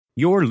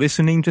You're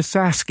listening to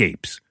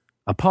Sascapes,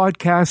 a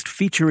podcast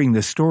featuring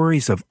the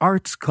stories of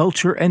arts,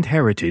 culture, and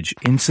heritage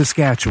in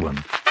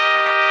Saskatchewan.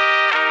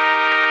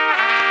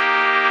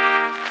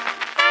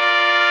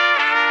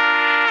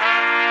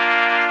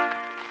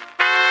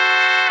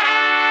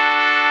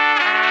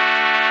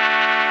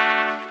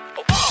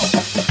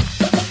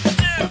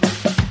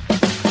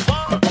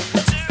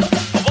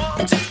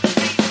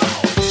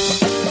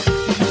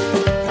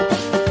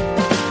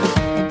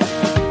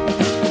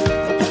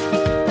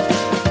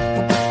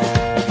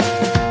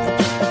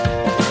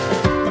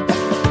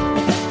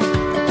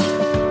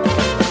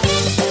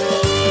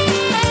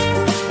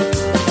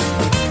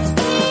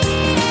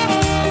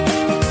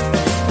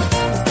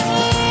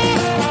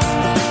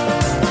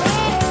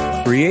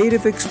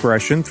 Creative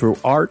expression through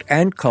art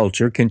and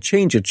culture can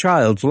change a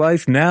child's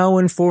life now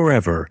and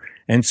forever,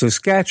 and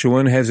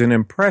Saskatchewan has an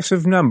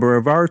impressive number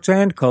of arts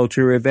and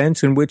culture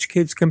events in which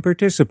kids can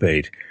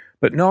participate.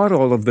 But not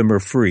all of them are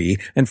free,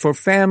 and for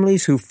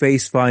families who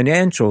face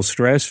financial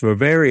stress for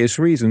various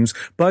reasons,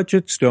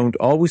 budgets don't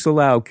always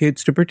allow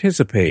kids to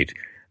participate.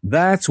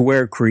 That's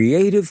where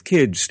Creative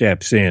Kids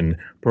steps in,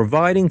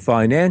 providing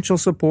financial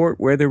support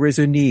where there is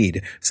a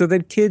need, so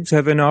that kids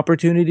have an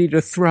opportunity to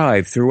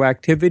thrive through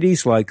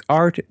activities like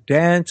art,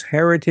 dance,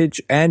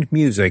 heritage, and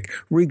music,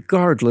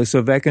 regardless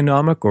of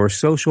economic or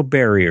social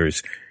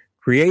barriers.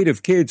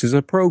 Creative Kids is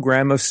a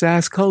program of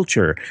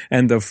SaskCulture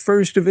and the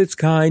first of its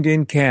kind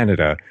in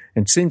Canada.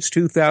 And since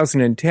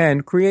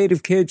 2010,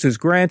 Creative Kids has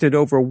granted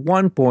over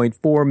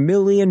 $1.4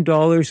 million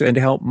and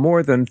helped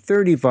more than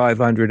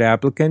 3,500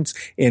 applicants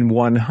in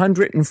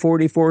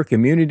 144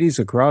 communities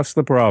across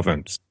the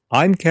province.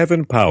 I'm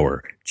Kevin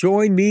Power.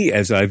 Join me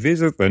as I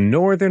visit the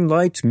Northern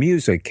Lights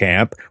Music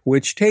Camp,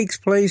 which takes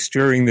place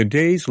during the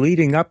days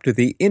leading up to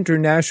the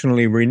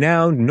internationally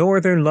renowned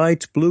Northern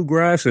Lights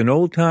Bluegrass and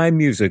Old Time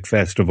Music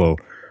Festival.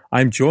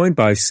 I'm joined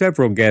by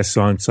several guests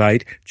on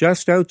site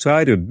just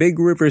outside of Big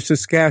River,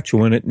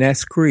 Saskatchewan at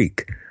Ness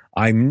Creek.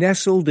 I'm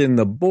nestled in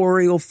the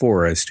boreal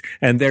forest,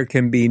 and there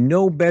can be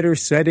no better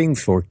setting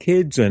for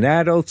kids and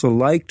adults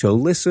alike to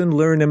listen,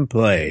 learn, and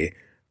play.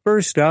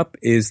 First up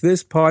is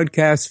this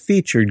podcast's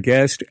featured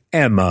guest,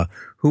 Emma,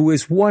 who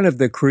is one of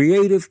the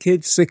Creative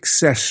Kids'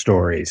 success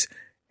stories.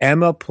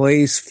 Emma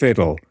plays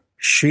fiddle.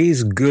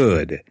 She's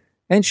good.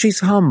 And she's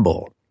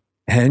humble.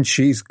 And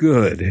she's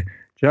good.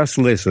 Just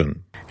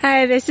listen.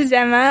 Hi, this is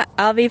Emma.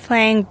 I'll be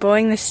playing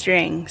Bowing the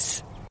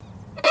Strings.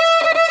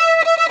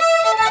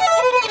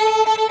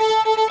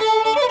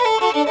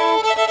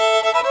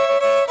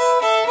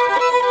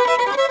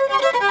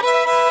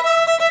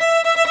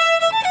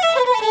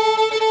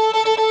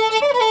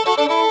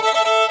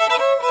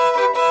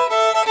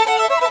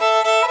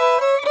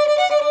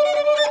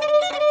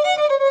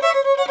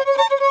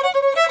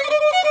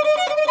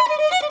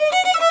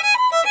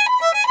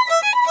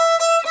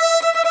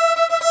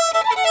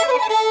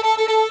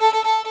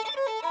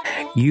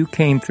 You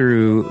came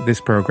through this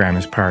program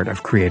as part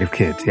of Creative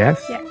Kids,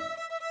 yes? Yeah.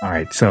 All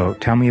right, so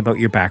tell me about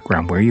your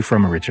background. Where are you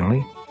from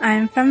originally?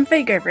 I'm from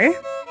Big River,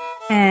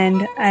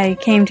 and I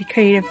came to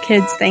Creative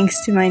Kids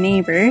thanks to my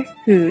neighbor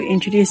who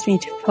introduced me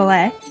to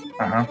Paulette,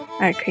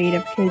 our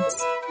Creative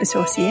Kids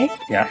associate.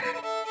 Yeah.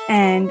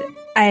 And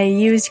I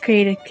used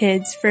Creative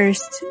Kids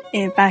first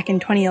back in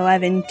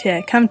 2011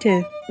 to come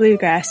to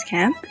Bluegrass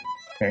Camp.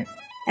 Okay.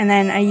 And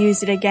then I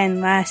used it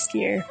again last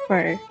year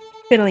for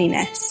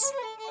Fiddliness.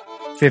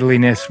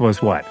 Fiddliness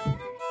was what?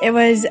 It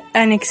was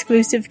an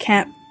exclusive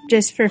camp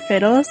just for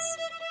fiddles.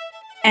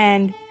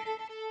 And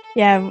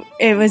yeah,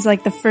 it was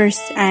like the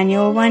first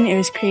annual one. It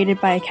was created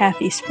by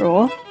Kathy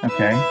Sproul.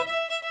 Okay.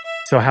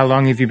 So how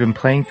long have you been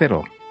playing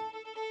fiddle?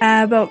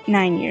 About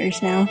 9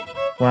 years now.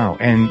 Wow.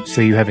 And so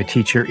you have a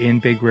teacher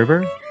in Big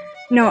River?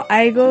 No,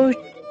 I go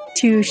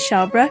to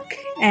Shellbrook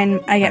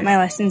and I get my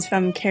lessons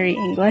from Carrie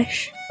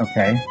English.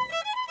 Okay.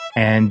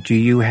 And do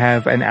you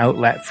have an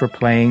outlet for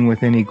playing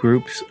with any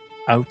groups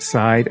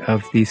outside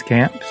of these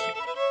camps?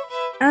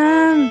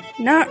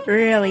 Not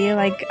really.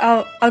 Like,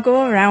 I'll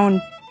go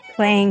around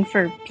playing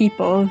for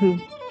people who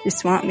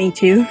just want me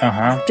to.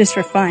 Just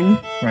for fun.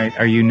 Right.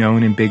 Are you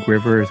known in Big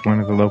River as one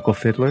of the local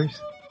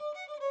fiddlers?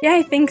 Yeah,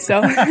 I think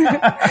so.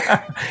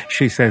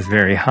 She says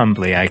very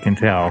humbly, I can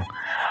tell.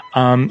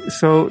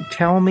 So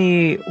tell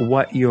me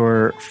what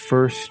your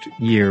first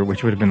year,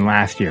 which would have been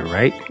last year,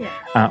 right?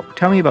 Yeah.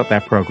 Tell me about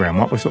that program.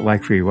 What was it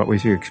like for you? What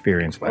was your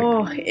experience like?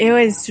 Oh, it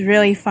was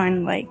really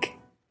fun. Like,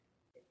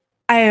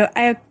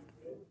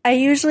 I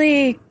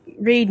usually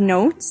read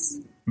notes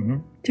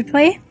to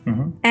play,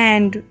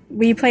 and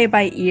we play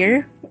by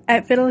ear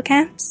at fiddle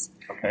camps.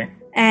 Okay.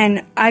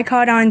 And I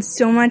caught on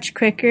so much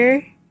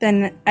quicker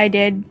than I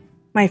did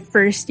my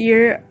first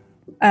year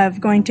of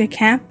going to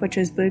camp, which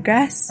was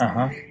bluegrass.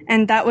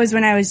 And that was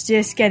when I was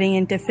just getting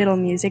into fiddle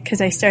music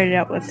because I started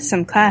out with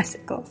some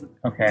classical.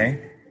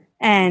 Okay.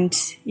 And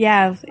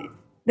yeah,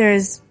 there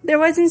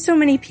wasn't so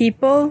many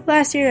people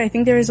last year. I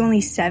think there was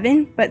only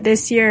 7, but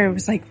this year it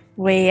was like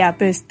way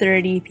up. It was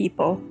 30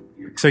 people.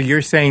 So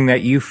you're saying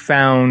that you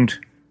found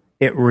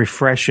it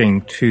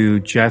refreshing to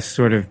just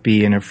sort of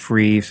be in a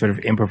free sort of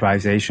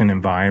improvisation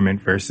environment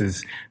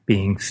versus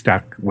being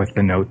stuck with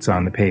the notes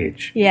on the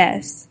page.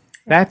 Yes.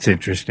 That's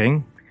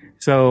interesting.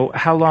 So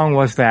how long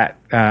was that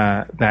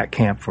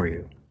camp for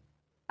you?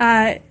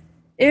 It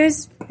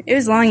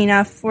was long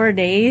enough, 4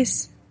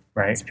 days.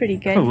 Right. It's pretty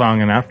good.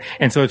 Long enough.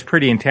 And so it's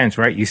pretty intense,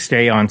 right? You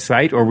stay on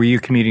site, or were you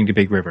commuting to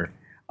Big River?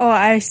 Oh,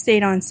 I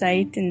stayed on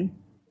site and...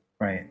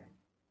 Right.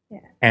 Yeah.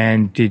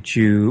 And did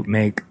you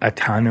make a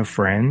ton of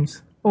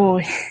friends? Oh,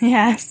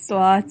 yes,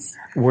 lots.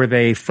 Were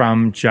they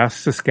from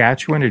just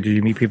Saskatchewan, or did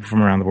you meet people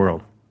from around the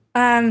world?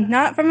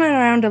 Not from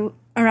around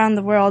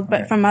the world,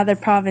 but from other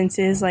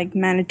provinces like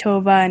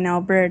Manitoba and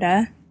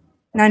Alberta.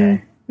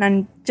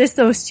 None, just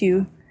those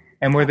two.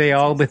 And were they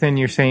all within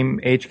your same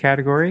age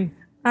category?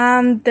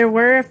 There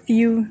were a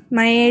few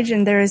my age,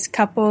 and there was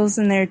couples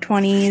in their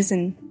 20s,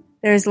 and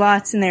there's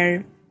lots in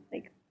their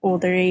like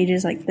older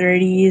ages, like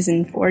 30s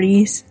and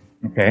 40s.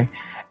 Okay.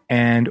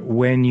 And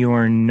when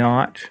you're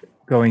not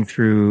going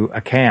through a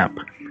camp,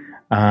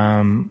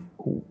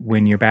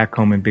 when you're back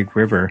home in Big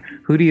River,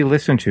 who do you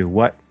listen to?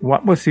 What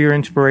was your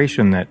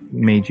inspiration that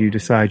made you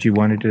decide you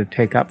wanted to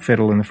take up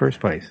fiddle in the first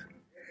place?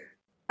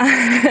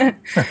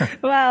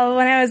 Well,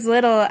 when I was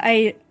little,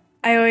 I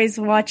always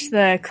watched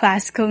the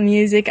classical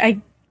music.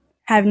 I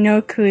have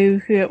no clue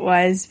who it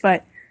was,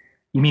 but...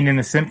 You mean in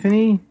the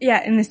symphony?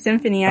 Yeah, in the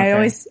symphony. Okay.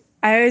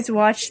 I always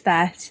watched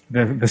that.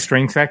 The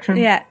string section?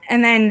 Yeah,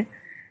 and then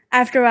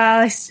after a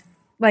while,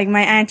 like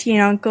my auntie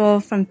and uncle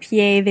from PA,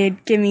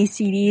 they'd give me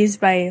CDs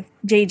by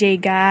J.J.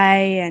 Guy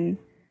and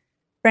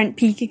Brent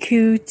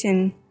Peekakoot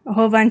and a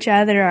whole bunch of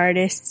other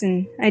artists,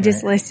 and I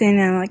just listen,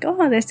 and I'm like,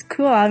 oh, that's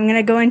cool. I'm going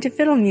to go into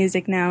fiddle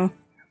music now.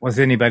 Was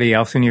anybody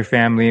else in your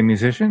family a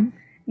musician?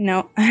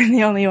 No, I'm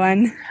the only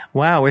one.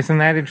 Wow, isn't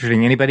that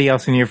interesting? Anybody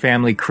else in your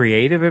family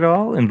creative at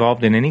all?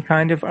 Involved in any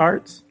kind of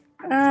arts?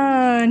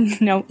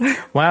 No.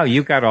 Wow,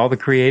 you've got all the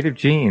creative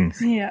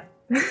genes. Yeah.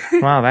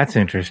 Wow, that's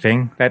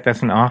interesting. That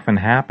doesn't often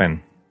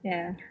happen.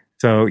 Yeah.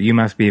 So you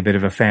must be a bit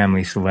of a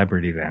family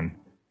celebrity then.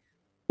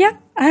 Yeah,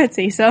 I would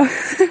say so.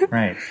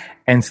 Right.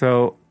 And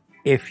so,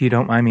 if you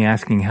don't mind me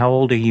asking, how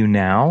old are you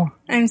now?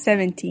 I'm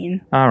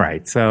 17. All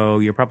right. So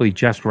you're probably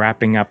just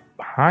wrapping up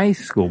high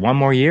school. One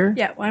more year?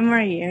 Yeah, one more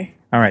year.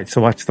 All right.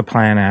 So what's the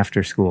plan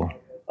after school?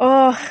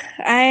 Oh,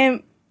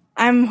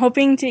 I'm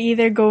hoping to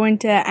either go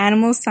into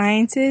animal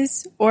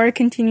sciences or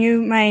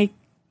continue my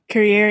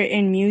career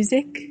in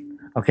music.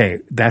 Okay,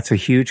 that's a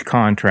huge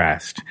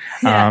contrast.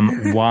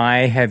 Yeah.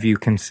 Why have you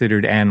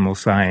considered animal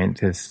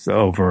scientists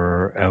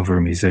over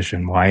a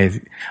musician? Why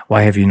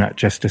have you not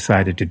just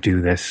decided to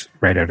do this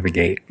right out of the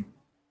gate?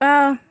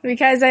 Well,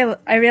 because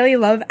I really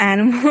love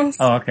animals.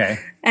 Oh, okay.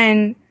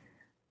 And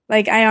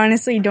like I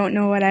honestly don't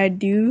know what I'd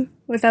do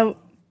without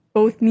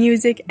both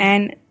music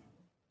and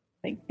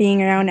like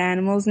being around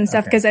animals and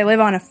stuff, because I live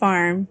on a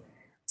farm.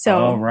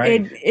 So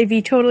it'd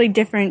be totally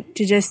different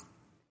to just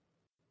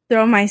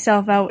throw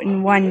myself out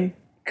in one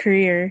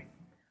career.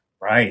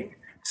 Right.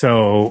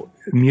 So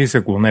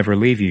music will never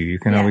leave you. You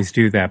can always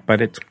do that,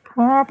 but it's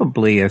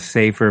probably a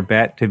safer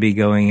bet to be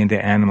going into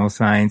animal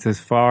science as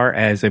far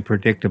as a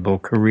predictable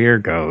career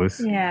goes.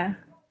 Yeah.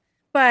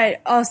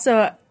 But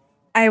also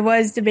I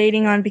was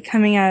debating on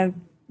becoming a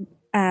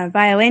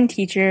violin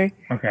teacher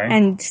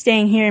and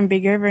staying here in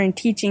Big River and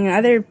teaching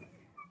other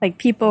like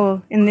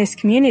people in this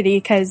community,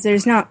 because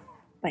there's not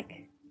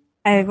like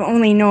I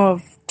only know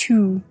of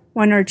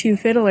one or two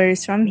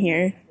fiddlers from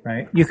here.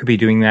 Right. You could be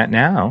doing that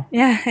now.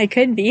 Yeah, I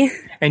could be.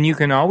 And you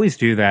can always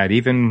do that,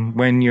 even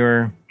when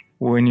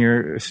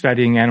you're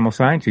studying animal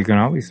science. You can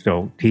always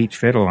still teach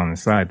fiddle on the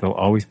side. There'll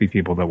always be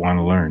people that want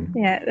to learn.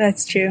 Yeah,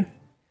 that's true.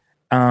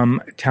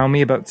 Tell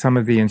me about some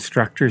of the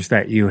instructors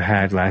that you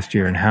had last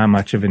year and how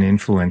much of an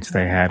influence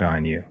they had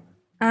on you.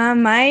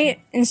 My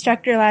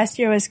instructor last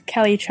year was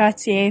Kelly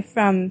Trottier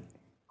from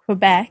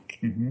Quebec.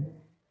 Mm-hmm.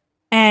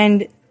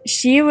 And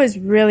she was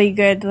really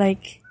good.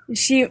 Like,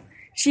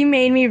 she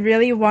made me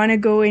really want to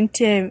go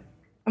into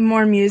a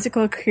more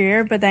musical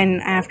career, but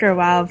then after a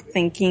while of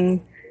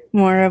thinking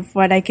more of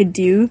what I could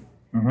do,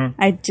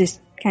 I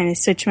just kind of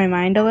switched my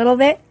mind a little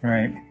bit.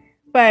 Right.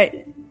 But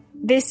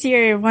this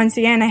year, once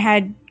again, I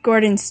had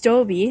Gordon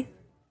Stobie,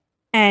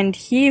 and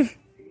he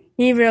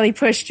really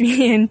pushed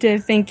me into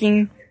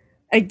thinking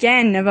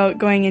again about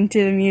going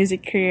into the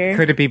music career.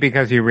 Could it be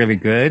because you're really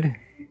good?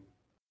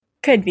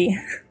 Could be.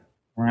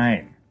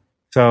 Right.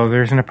 So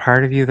there isn't a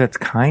part of you that's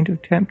kind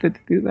of tempted to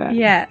do that?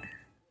 Yeah.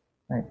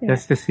 Right.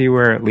 Just to see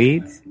where it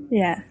leads?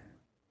 Yeah.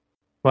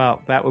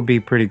 Well, that would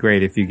be pretty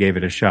great if you gave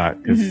it a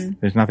shot, because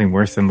there's nothing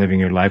worse than living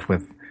your life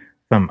with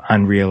some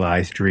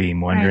unrealized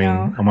dream,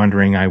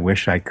 wondering, I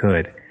wish I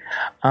could.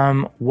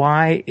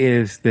 Why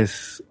is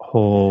this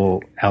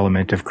whole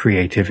element of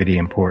creativity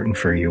important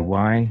for you?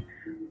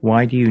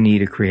 Why do you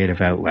need a creative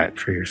outlet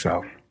for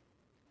yourself?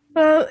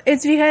 Well,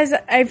 it's because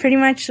I pretty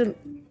much,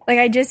 like,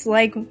 I just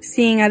like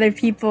seeing other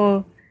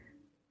people,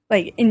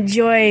 like,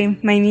 enjoy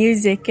my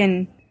music,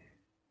 and,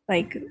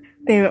 like,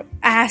 they're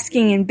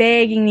asking and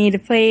begging me to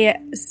play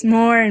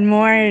more and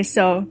more,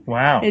 so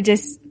wow, it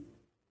just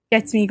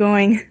gets me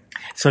going.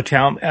 So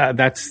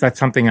that's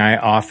something I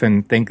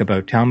often think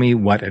about. Tell me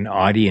what an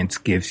audience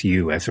gives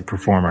you as a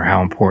performer,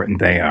 how important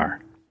they are.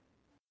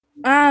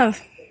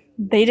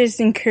 They just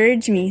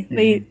encourage me.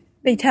 Mm-hmm.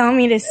 They tell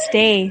me to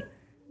stay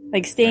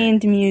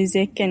into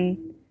music.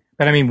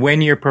 But I mean,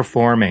 when you're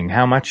performing,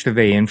 how much do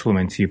they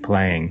influence you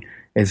playing?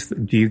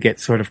 Do you get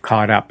sort of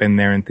caught up in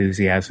their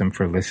enthusiasm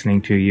for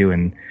listening to you?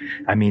 And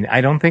I mean, I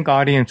don't think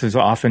audiences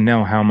often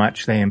know how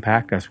much they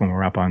impact us when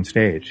we're up on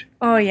stage.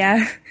 Oh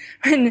yeah.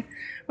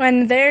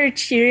 When they're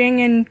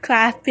cheering and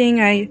clapping,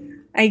 I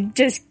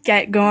just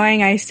get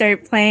going. I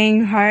start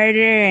playing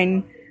harder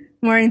and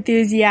more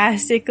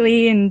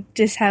enthusiastically and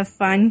just have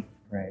fun.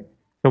 Right.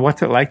 So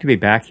what's it like to be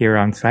back here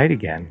on site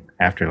again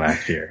after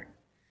last year?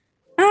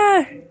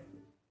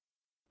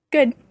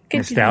 Good.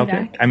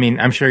 Nostalgic? I mean,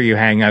 I'm sure you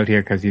hang out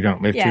here because you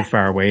don't live too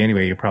far away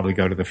anyway. You probably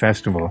go to the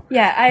festival.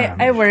 Yeah,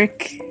 I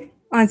work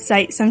on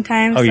site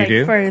sometimes. Oh, you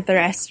do? For the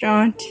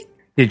restaurant.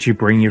 Did you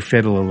bring your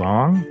fiddle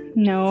along?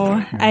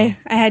 No. I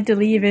had to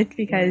leave it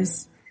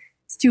because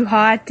it's too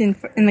hot in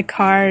the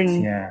car.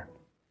 And yeah.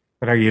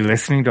 But are you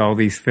listening to all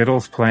these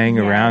fiddles playing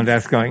around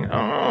us going,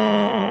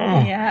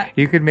 oh? Yeah.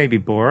 You could maybe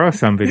borrow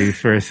somebody's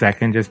for a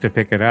second just to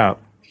pick it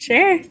up.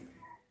 Sure.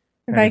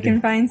 If I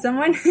can find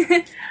someone.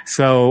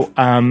 So,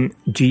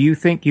 do you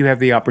think you have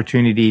the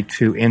opportunity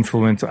to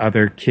influence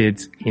other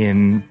kids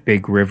in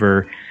Big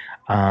River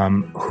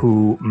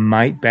who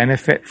might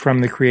benefit from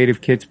the Creative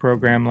Kids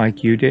program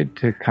like you did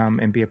to come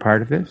and be a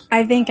part of this?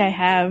 I think I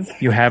have.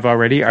 You have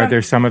already? Are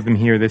there some of them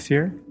here this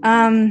year?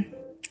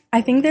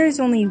 I think there's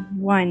only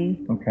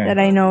one that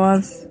I know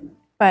of,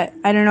 but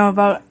I don't know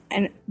about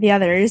the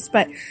others.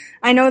 But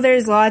I know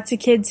there's lots of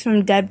kids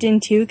from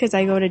Debden too, because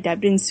I go to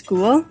Debden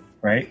School.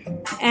 Right.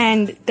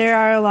 And there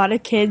are a lot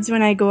of kids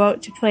when I go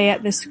out to play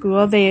at the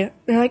school, they're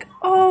like,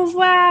 oh,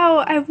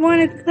 wow, I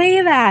want to play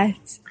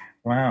that.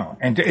 Wow.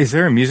 And is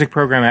there a music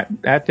program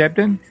at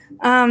Debden?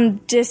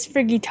 Just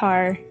for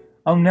guitar.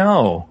 Oh,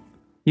 no.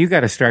 You got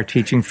to start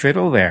teaching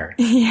fiddle there.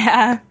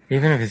 Yeah.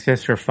 Even if it's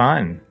just for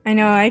fun. I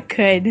know, I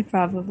could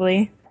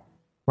probably.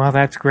 Well,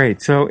 that's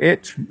great. So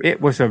it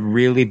was a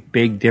really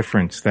big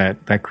difference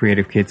that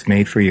Creative Kids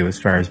made for you as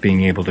far as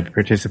being able to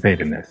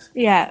participate in this.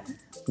 Yeah.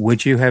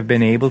 Would you have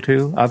been able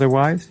to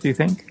otherwise, do you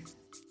think?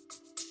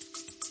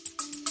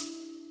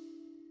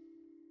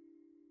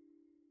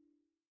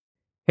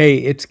 Hey,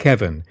 it's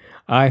Kevin.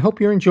 I hope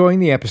you're enjoying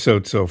the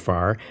episode so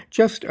far.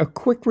 Just a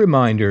quick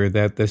reminder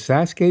that the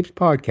Sascapes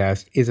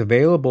podcast is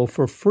available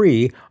for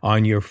free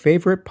on your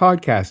favorite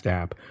podcast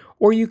app,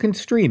 or you can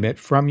stream it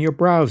from your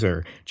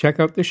browser. Check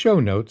out the show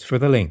notes for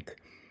the link.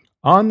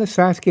 On the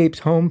Sascapes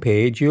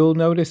homepage, you'll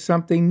notice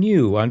something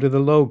new under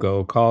the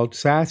logo called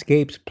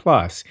Sascapes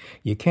Plus.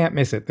 You can't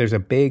miss it. There's a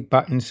big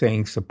button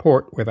saying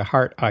support with a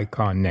heart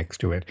icon next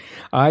to it.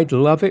 I'd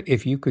love it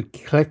if you could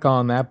click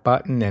on that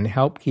button and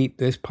help keep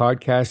this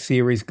podcast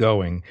series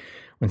going.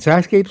 When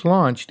Sascapes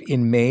launched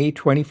in May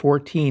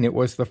 2014, it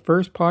was the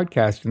first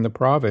podcast in the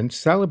province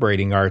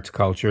celebrating arts,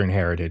 culture, and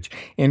heritage.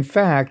 In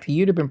fact,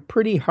 you'd have been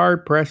pretty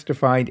hard-pressed to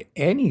find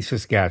any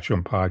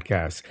Saskatchewan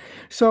podcasts.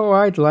 So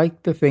I'd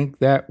like to think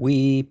that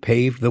we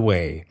paved the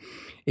way.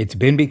 It's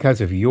been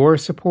because of your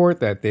support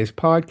that this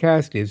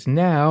podcast is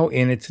now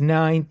in its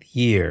 9th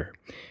year.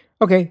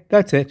 Okay,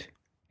 that's it.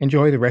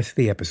 Enjoy the rest of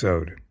the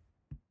episode.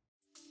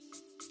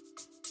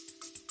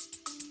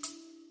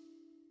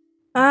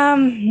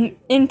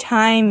 In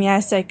time,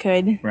 yes, I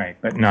could. Right,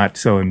 but not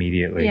so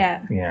immediately.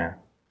 Yeah. Yeah.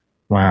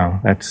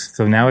 Wow,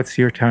 so now it's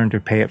your turn to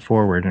pay it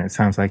forward, and it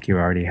sounds like you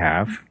already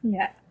have.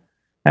 Yeah.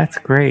 That's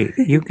great.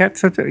 You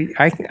got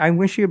I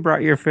wish you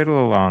brought your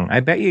fiddle along. I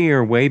bet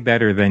you're way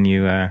better than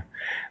you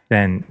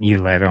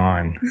let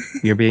on.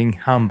 You're being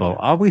humble.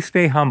 Always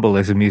stay humble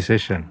as a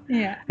musician.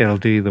 Yeah. It'll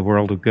do you the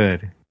world of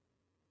good.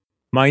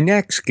 My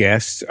next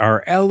guests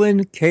are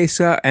Ellen,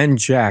 Kesa, and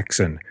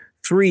Jackson.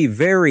 3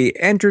 very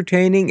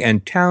entertaining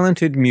and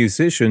talented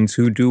musicians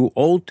who do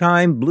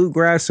old-time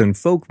bluegrass and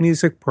folk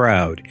music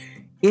proud.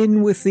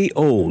 In with the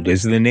Old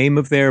is the name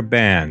of their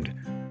band.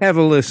 Have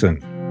a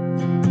listen.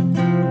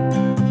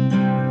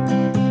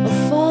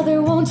 Oh,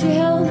 Father, won't you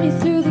help me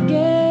through the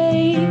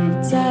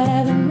gates? I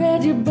haven't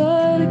read your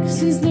book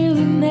since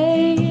nearly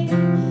May.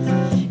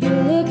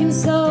 You're looking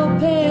so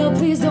pale,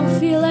 please don't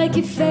feel like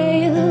you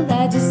failed.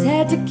 I just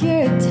had to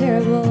cure a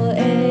terrible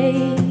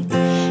ache.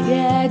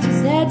 Yeah, I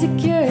just had to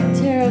cure a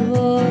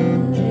terrible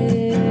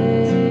ache.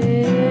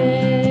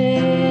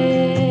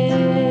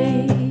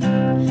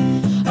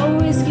 Oh,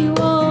 whiskey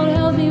won't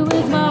help me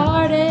with my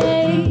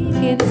heartache.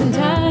 And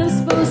sometimes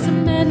supposed to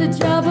mend a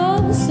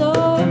trouble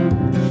sore.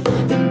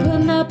 Been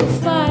putting up a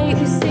fight,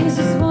 these things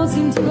just won't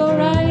seem to go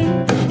right.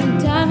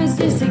 And time is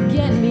just to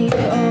get me,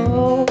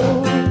 oh.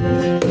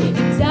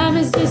 And time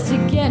is just to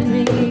get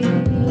me,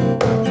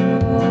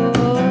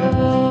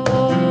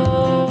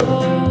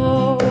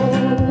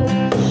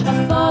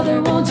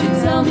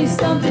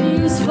 something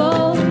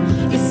useful.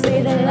 You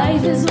say that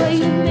life is what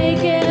you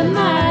make it,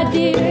 my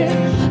dear.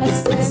 I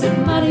said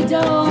some money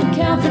don't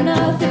count for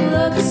nothing.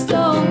 Look, a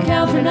stone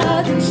count for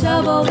nothing.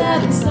 Shovel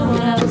that in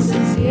someone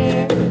else's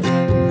ear.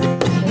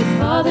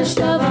 If all rather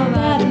shove all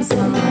that in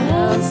someone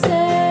else's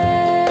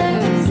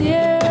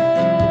ear.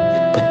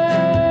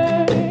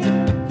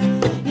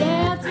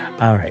 Yeah,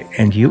 All right,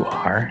 and you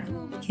are?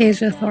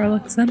 Kasia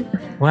Thorlickson.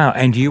 Wow,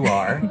 and you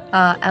are?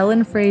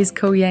 Ellen Fraze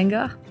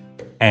Koyenga.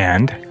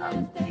 And?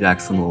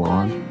 Jackson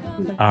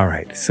Lalonde. All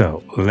right,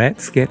 so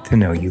let's get to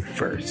know you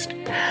first.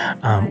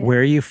 Where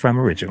are you from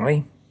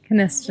originally?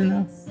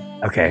 Canistino.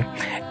 Okay,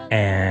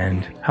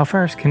 and how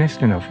far is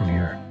Canistino from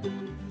here?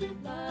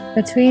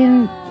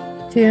 Between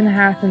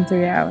 2.5 and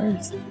 3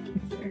 hours.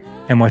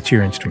 And what's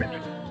your instrument?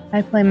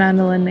 I play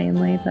mandolin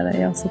mainly, but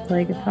I also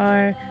play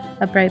guitar,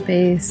 upright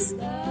bass,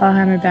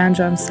 ballhammer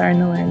banjo. I'm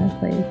starting to learn to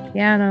play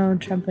piano,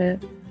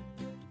 trumpet.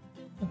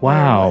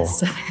 Wow.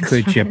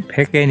 Could you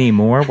pick any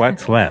more?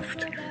 What's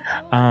left?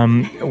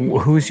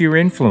 Who's your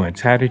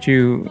influence? How did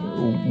you,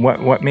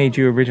 what made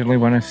you originally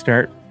want to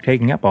start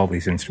taking up all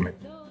these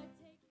instruments?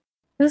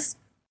 Just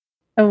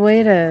a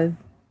way to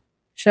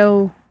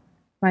show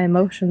my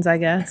emotions, I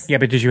guess. Yeah,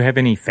 but did you have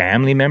any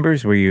family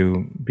members? Did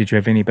you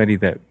have anybody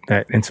that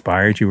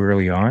inspired you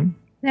early on?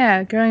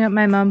 Yeah, growing up,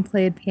 my mom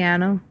played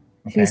piano.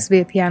 She used to be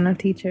a piano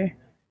teacher.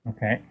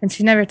 Okay. And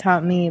she never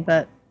taught me,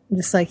 but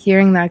just like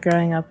hearing that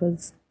growing up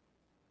was,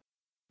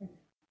 I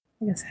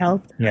guess,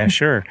 helped. Yeah,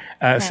 sure.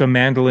 So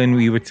mandolin,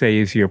 we would say,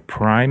 is your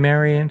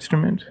primary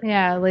instrument?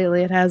 Yeah,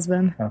 lately it has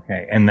been.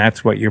 Okay, and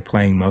that's what you're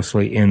playing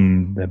mostly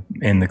in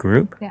the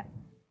group? Yeah.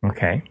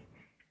 Okay.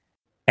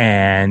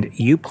 And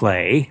you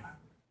play?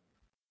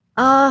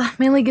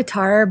 Mainly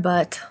guitar,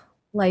 but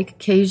like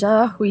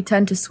Kasia, we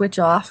tend to switch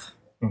off.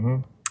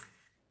 Mm-hmm.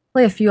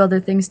 Play a few other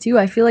things too.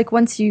 I feel like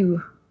once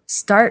you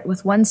start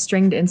with one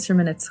stringed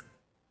instrument, it's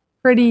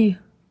pretty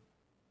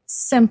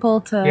simple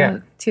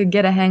to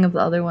get a hang of the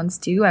other ones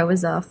too. I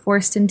was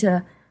forced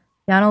into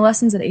piano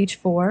lessons at age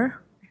 4.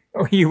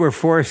 Oh, you were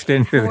forced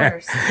into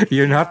that.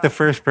 You're not the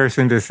first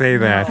person to say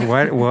that.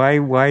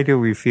 Why do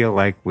we feel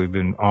like we've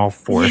been all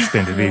forced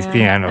into these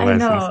piano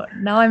lessons? I know.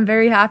 Now I'm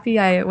very happy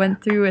I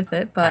went through with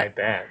it, but I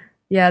bet.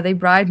 Yeah, they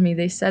bribed me.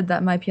 They said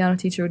that my piano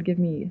teacher would give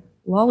me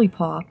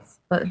lollipops,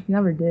 but he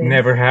never did.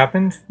 Never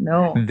happened?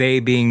 No. They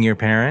being your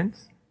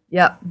parents?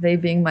 Yeah, they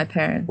being my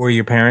parents. Were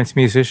your parents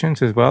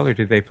musicians as well, or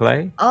did they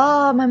play?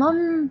 My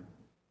mom,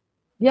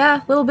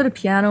 yeah, a little bit of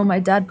piano. My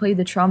dad played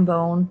the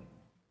trombone.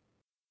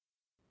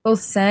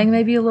 Both sang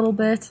maybe a little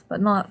bit, but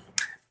not.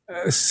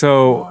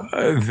 So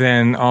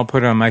then I'll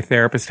put on my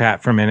therapist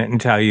hat for a minute and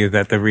tell you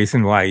that the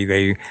reason why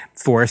they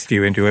forced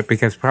you into it,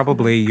 because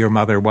probably your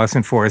mother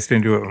wasn't forced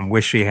into it and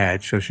wished she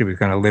had, so she was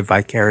going to live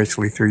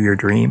vicariously through your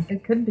dream.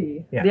 It could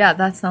be. Yeah,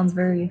 that sounds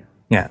very...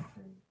 Yeah,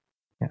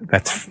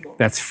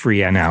 that's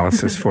free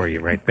analysis for you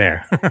right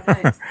there.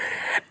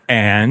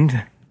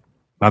 And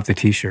love the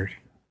T-shirt.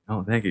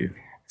 Oh, thank you.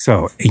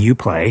 So you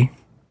play?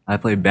 I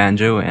play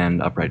banjo and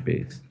upright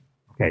bass.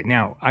 Okay,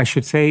 now I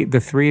should say the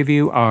three of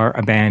you are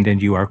a band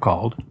and you are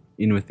called?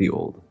 In With the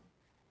Old.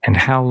 And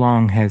how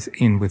long has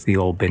In With the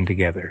Old been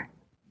together?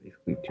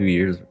 Basically 2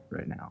 years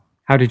right now.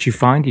 How did you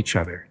find each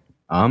other?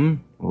 Well,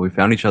 we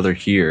found each other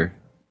here.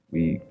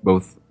 We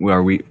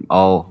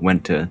all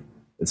went to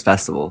this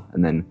festival,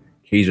 and then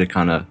Kasia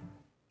kind of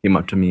came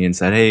up to me and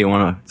said, "Hey, you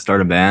want to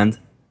start a band?"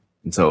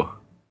 And so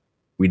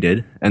we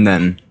did. And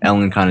then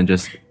Ellen kind of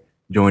just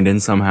joined in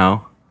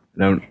somehow. I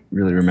don't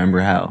really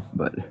remember how,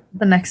 but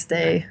the next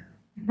day.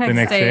 The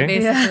next day?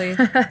 Basically.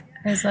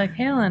 I was like,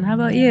 hey, Ellen, how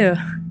about you?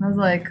 I was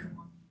like,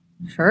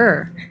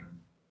 sure.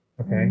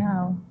 Okay.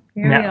 No,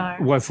 here we are.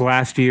 Was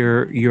last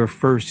year your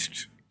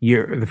first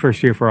year, the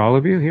first year for all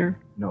of you here?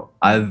 no,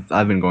 I've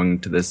been going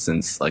to this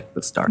since like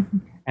the start.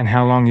 And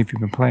how long have you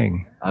been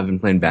playing? I've been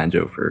playing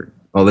banjo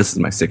this is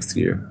my 6th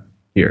year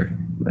here,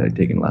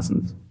 taking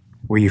lessons.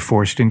 Were you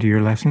forced into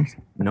your lessons?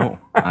 No,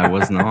 I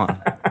was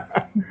not.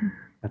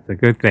 That's a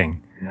good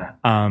thing.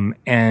 Yeah.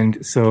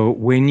 And so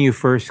when you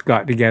first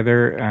got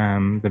together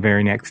the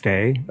very next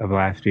day of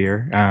last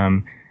year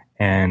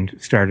and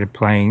started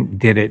playing,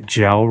 did it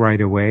gel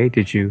right away?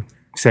 Did you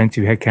sense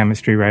you had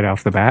chemistry right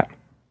off the bat?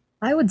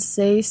 I would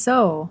say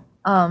so.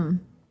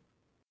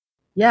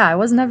 Yeah, I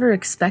was never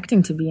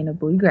expecting to be in a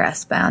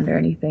bluegrass band or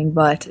anything,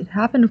 but it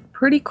happened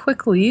pretty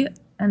quickly,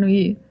 and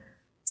we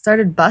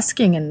started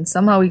busking, and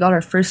somehow we got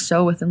our first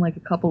show within like a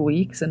couple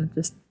weeks, and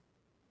just...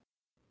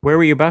 Where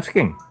were you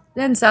busking?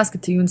 In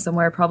Saskatoon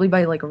somewhere, probably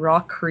by like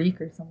Rock Creek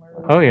or somewhere.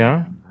 Oh,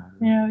 yeah?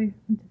 Yeah, we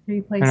went to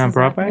 3 places. And on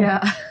Broadway?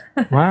 Yeah.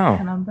 Wow.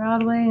 And on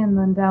Broadway, and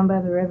then down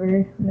by the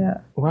river. Yeah.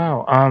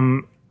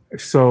 Wow.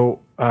 So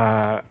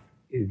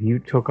you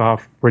took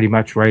off pretty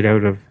much right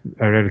out of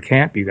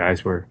camp. You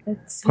guys were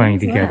playing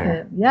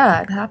together.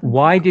 Yeah, it happened.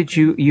 Why did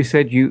you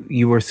said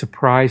you were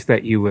surprised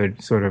that you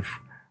would sort of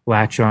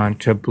latch on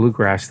to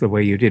bluegrass the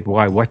way you did.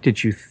 Why? What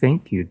did you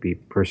think you'd be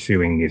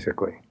pursuing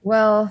musically?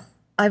 Well,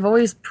 I've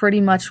always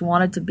pretty much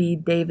wanted to be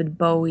David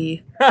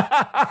Bowie.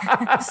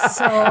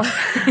 So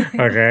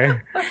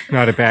Okay.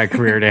 Not a bad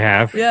career to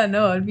have. yeah,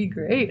 no, it'd be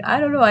great. I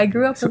don't know. I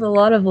grew up with a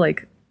lot of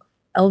like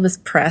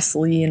Elvis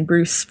Presley and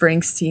Bruce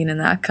Springsteen and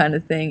that kind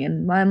of thing.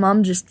 And my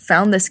mom just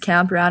found this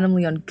camp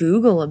randomly on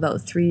Google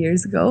about 3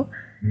 years ago.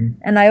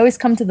 Mm-hmm. And I always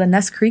come to the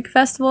Ness Creek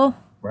Festival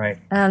Right.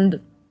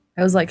 And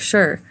I was like,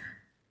 sure.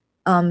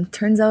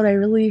 Turns out I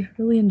really,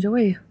 really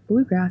enjoy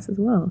bluegrass as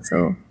well.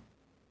 So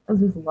that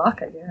was just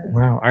luck, I guess.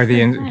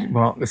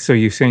 Well, so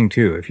you sing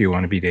too if you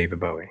want to be David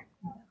Bowie.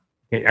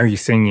 Okay, are you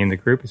singing in the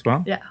group as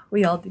well? Yeah,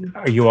 we all do.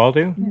 You all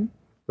do? Mm-hmm.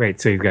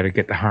 Great. So you've got to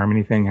get the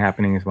harmony thing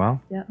happening as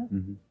well? Yeah.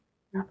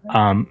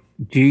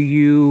 Do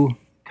you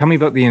tell me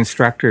about the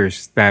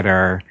instructors that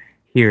are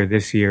here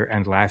this year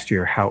and last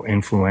year, how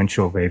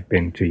influential they've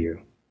been to you?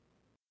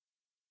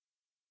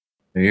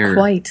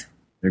 Quite.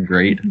 They're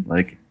great.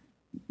 Like,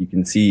 you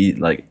can see,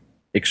 like,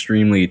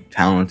 extremely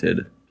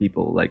talented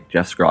people like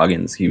Jeff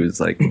Scroggins. He was,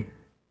 like,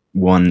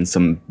 won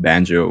some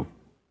banjo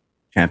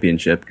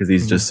championship because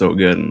he's just so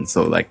good. And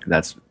so, like,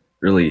 that's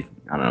really,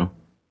 I don't know.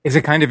 Is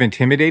it kind of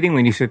intimidating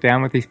when you sit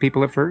down with these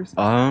people at first?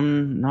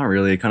 Not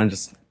really. It kind of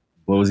just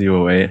blows you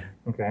away.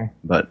 Okay.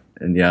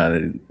 And yeah,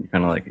 you're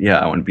kind of like, yeah,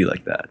 I want to be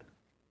like that.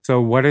 So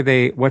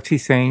what's he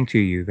saying to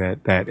you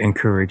that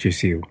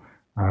encourages you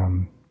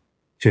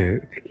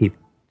to keep,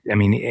 I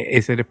mean,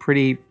 is it a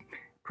pretty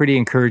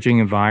encouraging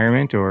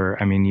environment,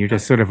 or, I mean, you're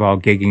just sort of all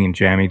gigging and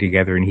jamming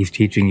together and he's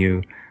teaching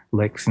you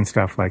licks and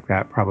stuff like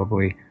that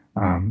probably.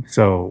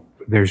 So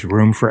there's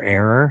room for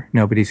error.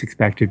 Nobody's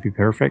expected to be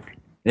perfect.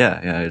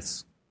 Yeah,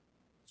 it's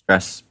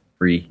stress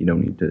free. You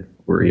don't need to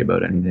worry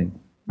about anything.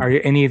 Are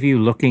any of you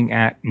looking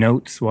at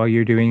notes while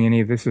you're doing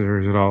any of this, or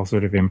is it all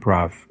sort of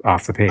improv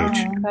off the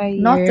page?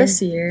 Not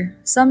this year.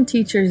 Some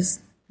teachers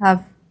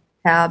have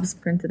tabs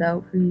printed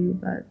out for you,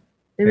 but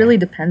it really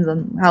depends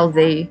on how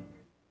they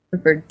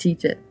prefer to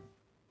teach it.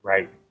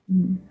 Right.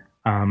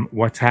 Mm-hmm.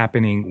 What's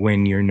happening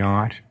when you're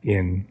not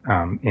in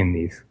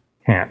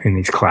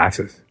these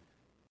classes?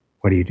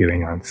 What are you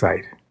doing on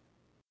site?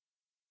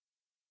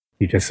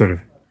 You just sort of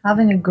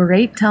having a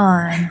great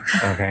time.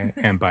 Okay.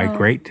 And by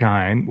great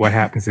time, what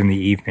happens in the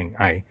evening?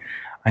 I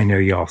know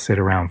you all sit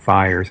around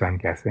fires, I'm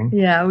guessing.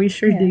 Yeah, we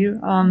sure do.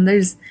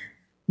 There's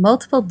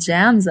multiple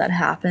jams that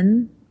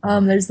happen.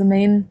 There's the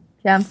main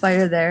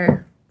campfire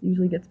there. It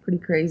usually gets pretty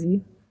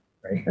crazy.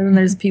 Right. And then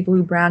there's people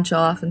who branch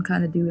off and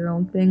kind of do their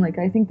own thing. Like,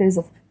 I think there's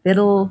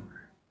a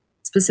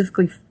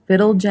specifically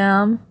fiddle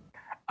jam.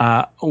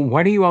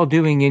 What are you all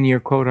doing in your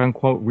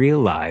quote-unquote real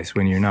lives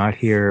when you're not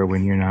here,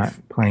 when you're not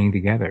playing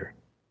together?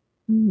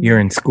 You're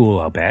in school,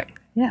 I'll bet.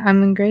 Yeah,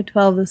 I'm in grade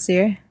 12 this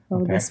year,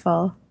 this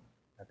fall.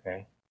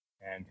 Okay.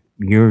 And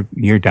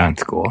you're done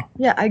school.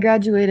 Yeah, I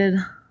graduated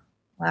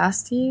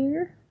last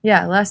year.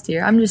 Yeah, last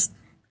year. I'm just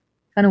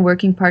kind of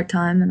working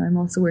part-time, and I'm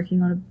also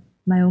working on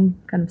my own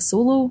kind of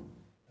solo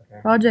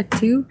project,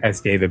 too.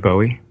 As David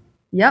Bowie?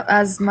 Yep,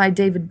 as my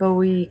David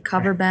Bowie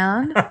cover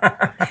band.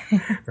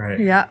 Right.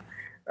 Yeah.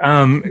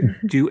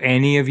 Do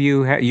any of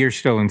you, you're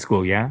still in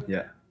school, yeah?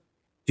 Yeah.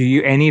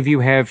 Do any of you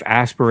have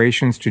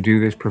aspirations to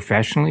do this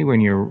professionally when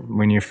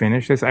you're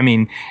finished this? I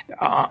mean,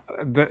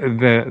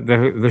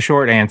 the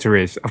short answer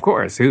is, of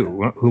course,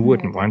 who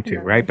wouldn't want to,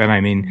 right? But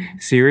I mean,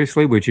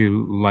 seriously, would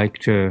you like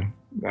to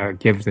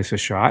give this a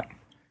shot?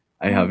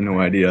 I have no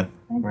idea.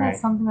 I think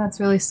that's something that's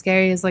really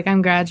scary is, like,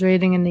 I'm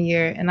graduating in a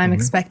year and I'm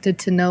expected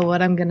to know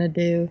what I'm going to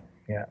do.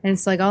 Yeah. And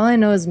it's like, all I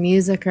know is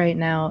music right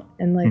now.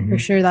 And, like, for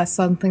sure that's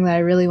something that I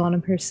really want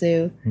to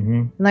pursue.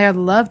 And, like, I'd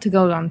love to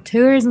go on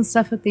tours and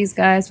stuff with these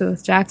guys, but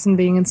with Jackson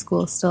being in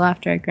school still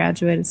after I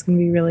graduate, it's going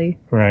to be really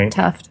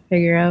tough to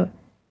figure out.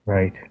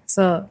 Right.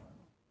 So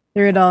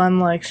through it all, I'm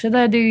like, should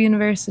I do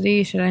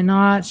university? Should I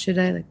not?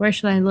 Where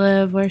should I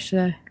live? Where should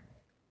I?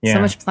 Yeah.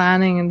 So much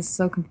planning, and it's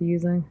so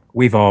confusing.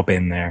 We've all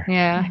been there.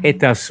 Yeah. It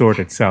does sort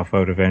itself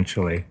out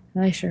eventually.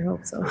 I sure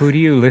hope so. Who do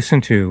you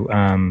listen to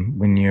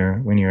when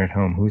you're at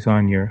home? Who's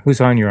on your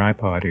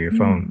iPod or your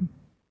phone?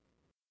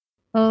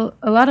 Well,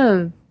 a lot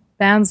of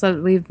bands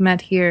that we've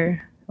met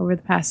here over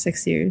the past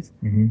 6 years,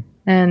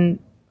 and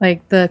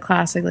like the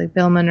classic, like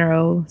Bill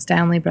Monroe,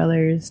 Stanley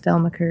Brothers, Del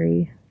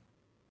McCurry.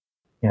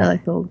 Yeah. I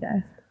like the old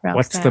guys. Ralph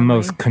What's Stanley. the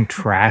most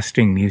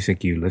contrasting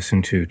music you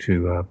listen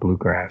to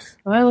bluegrass?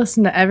 Well, I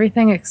listen to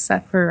everything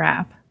except for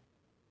rap.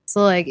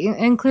 So, like,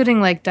 including,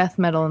 like, death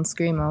metal and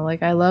screamo.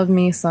 Like, I love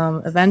me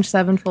some Avenged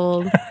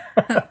Sevenfold.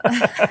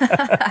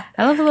 I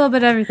love a little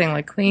bit of everything,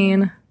 like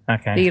Queen,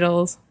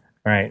 Beatles.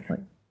 Right.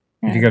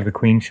 Did you go to the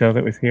Queen show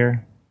that was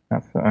here?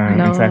 That's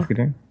in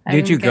Saskatoon?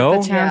 Did you go? I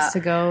didn't get the chance to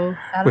go.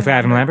 With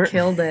Adam Lambert?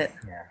 Killed it.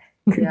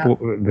 Yeah.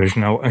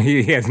 Well,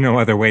 he has no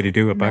other way to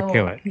do it but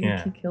kill it.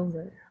 He killed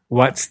it.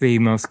 What's the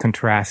most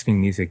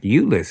contrasting music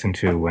you listen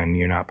to when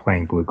you're not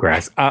playing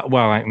bluegrass?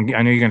 Well, I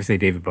know you're going to say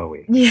David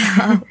Bowie.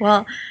 Yeah,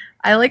 well,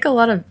 I like a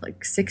lot of,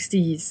 like,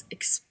 60s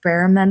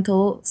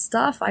experimental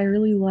stuff. I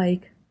really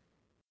like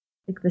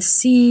the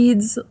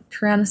Seeds,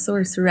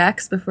 Tyrannosaurus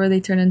Rex before they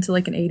turn into,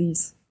 like, an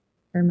 80s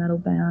hair metal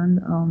band.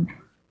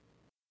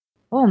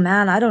 Oh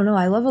man, I don't know.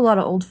 I love a lot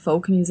of old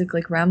folk music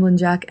like Ramblin'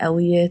 Jack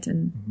Elliott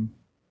and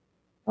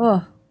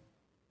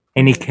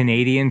Any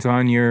Canadians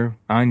on your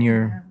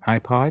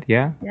iPod?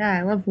 Yeah. Yeah,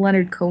 I love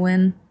Leonard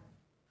Cohen.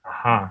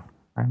 Aha.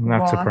 I'm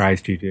not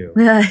surprised you do.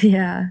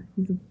 Yeah,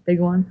 he's a big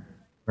one.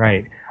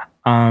 Right.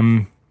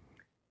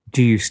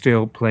 Do you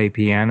still play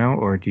piano,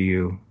 or do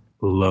you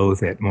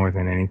loathe it more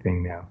than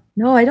anything now?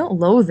 No, I don't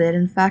loathe it.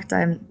 In fact,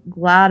 I'm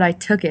glad I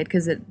took it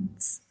because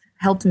it's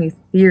helped me with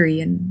theory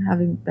and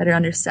having better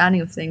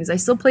understanding of things. I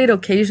still play it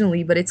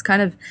occasionally, but it's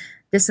kind of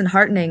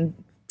disheartening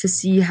to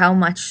see how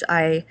much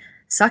I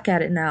suck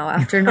at it now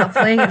after not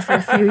playing it for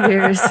a few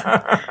years.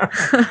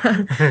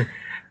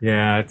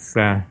 Yeah, it's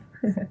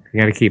you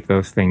got to keep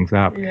those things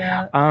up.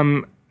 Yeah.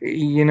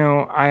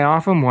 I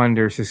often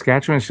wonder,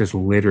 Saskatchewan's just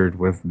littered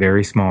with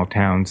very small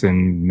towns,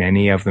 and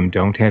many of them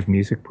don't have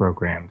music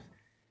programs.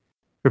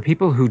 For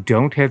people who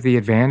don't have the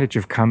advantage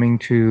of coming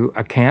to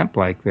a camp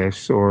like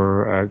this,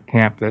 or a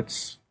camp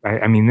that's,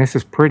 I mean, this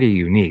is pretty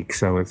unique,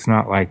 so it's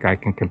not like I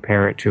can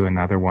compare it to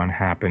another one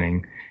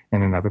happening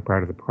in another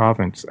part of the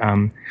province.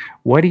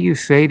 What do you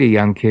say to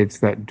young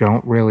kids that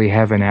don't really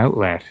have an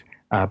outlet,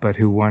 but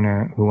who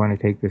wanna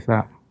take this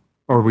up?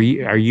 Or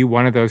are you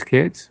one of those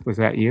kids? Was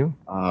that you?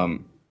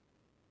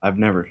 I've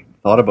never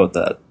thought about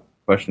that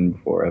question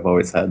before. I've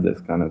always had this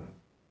kind of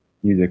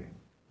music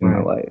in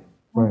my life.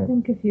 I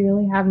think if you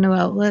really have no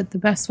outlet, the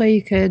best way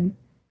you could,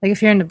 like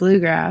if you're into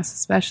bluegrass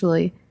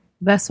especially,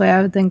 the best way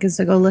I would think is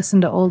to go listen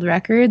to old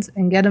records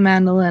and get a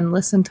mandolin,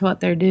 listen to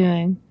what they're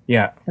doing.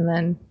 Yeah. And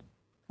then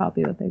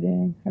copy what they're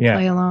doing. Or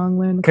play along,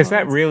 learn the Because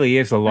that chords. really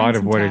is a lot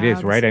of what it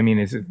is, right? I mean,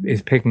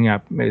 is picking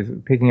up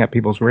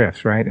people's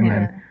riffs, right? And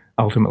then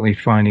ultimately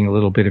finding a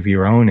little bit of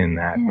your own in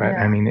that. Right?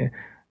 I mean,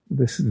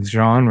 this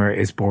genre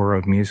is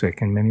borrowed music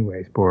in many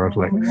ways, borrowed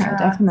licks. Yeah,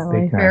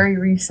 definitely. Very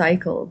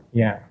recycled.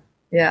 Yeah.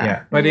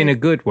 But in a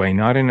good way,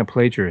 not in a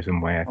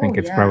plagiarism way. I think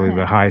it's probably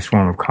the highest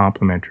form of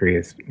compliments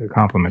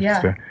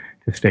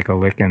to stick a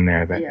lick in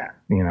there that,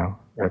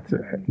 that's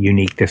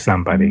unique to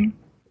somebody. Mm-hmm.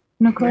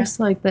 And of course,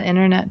 like the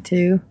internet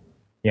too.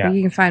 Yeah. Like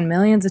you can find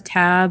millions of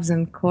tabs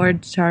and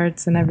chord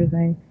charts and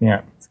everything.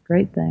 Yeah. It's a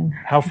great thing.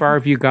 How far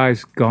have you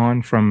guys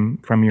gone from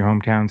your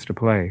hometowns to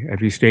play?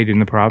 Have you stayed in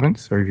the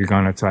province, or have you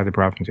gone outside the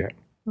province yet?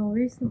 Well,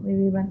 recently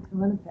we went to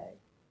Winnipeg.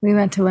 We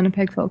went to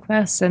Winnipeg Folk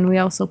Fest, and we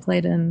also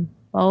played in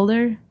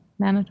Boulder,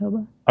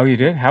 Manitoba. Oh, you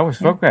did? How was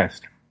Folk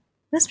Fest?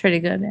 That's pretty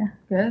good, yeah.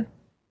 Good.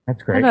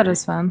 That's I great. thought it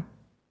was fun.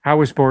 How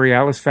was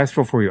Borealis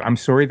Festival for you? I'm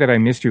sorry that I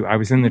missed you. I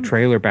was in the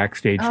trailer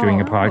backstage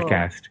doing a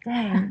podcast.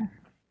 Dang.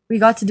 We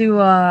got to do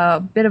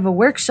a bit of a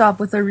workshop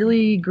with a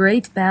really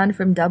great band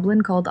from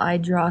Dublin called I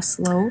Draw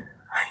Slow. I know.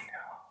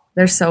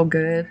 They're so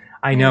good.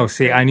 I know.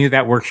 See, I knew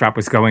that workshop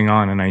was going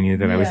on, and I knew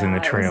that I was in the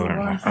it was trailer.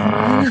 a lot of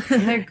fun.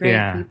 They're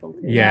great people,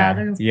 too. Yeah.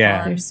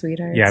 They're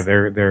sweethearts. Yeah,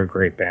 they're a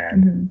great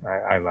band.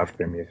 I love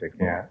their music.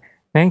 Yeah.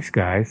 Thanks,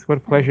 guys. What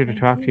a pleasure to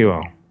talk to you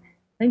all.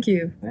 Thank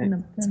you.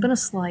 It's been a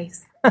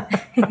slice.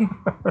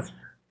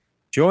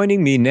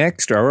 Joining me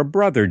next are a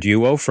brother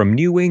duo from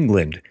New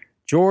England.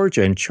 George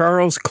and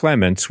Charles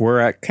Clements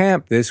were at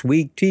camp this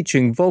week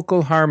teaching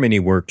vocal harmony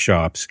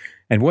workshops.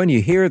 And when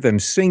you hear them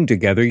sing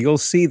together, you'll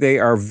see they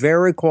are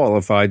very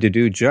qualified to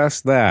do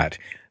just that.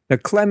 The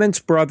Clements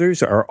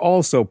brothers are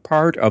also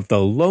part of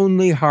the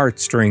Lonely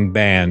Heartstring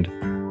Band.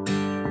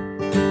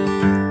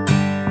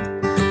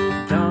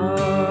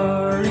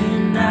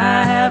 Darling,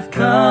 I have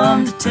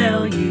come to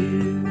tell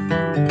you,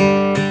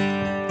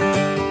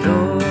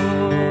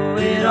 though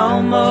it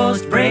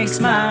almost breaks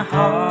my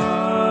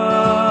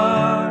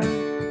heart,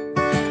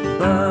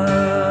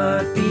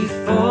 but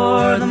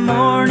before the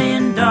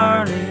morning,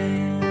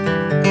 darling,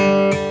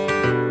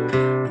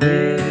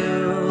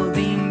 we'll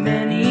be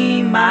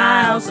many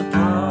miles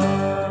apart.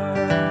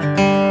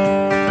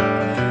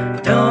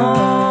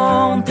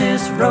 Don't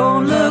this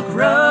road look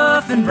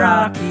rough and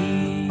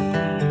rocky?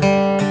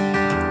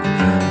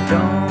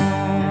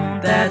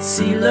 Don't that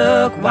sea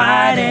look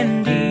wide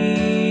and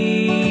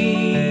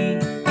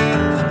deep?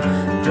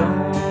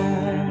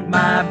 Don't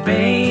my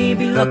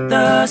baby look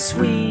the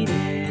sweetest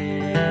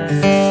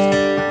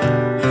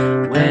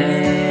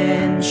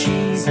when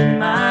she's in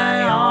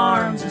my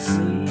arms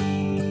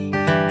asleep?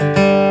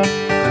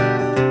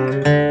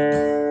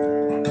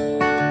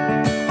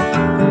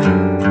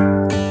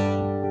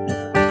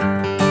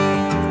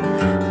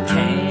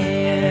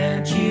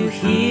 Can't you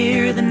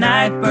hear the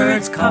night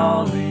birds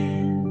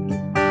calling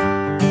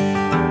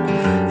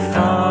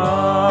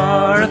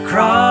far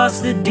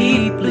across the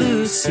deep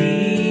blue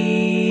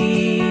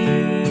sea?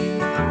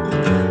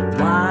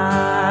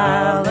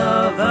 While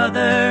of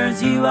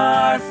others you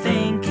are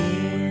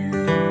thinking,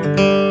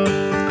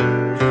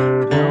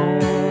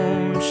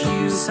 don't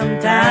you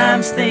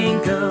sometimes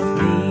think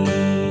of me?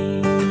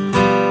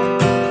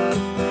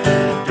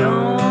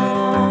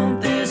 Don't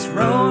this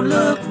road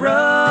look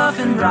rough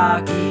and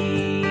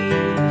rocky?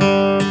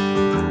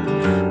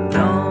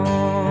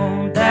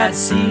 Don't that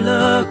sea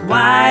look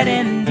wide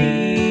and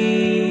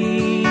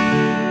deep?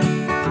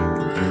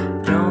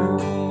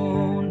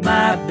 Don't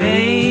my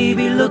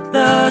baby look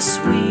the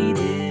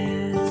sweetest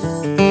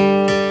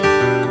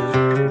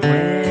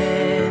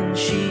when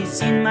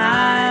she's in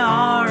my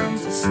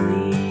arms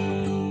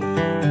asleep?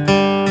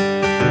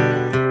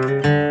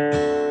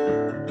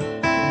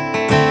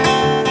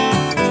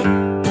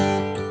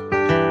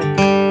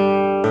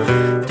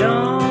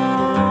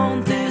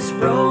 Don't this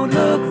road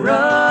look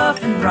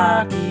rough and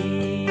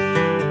rocky?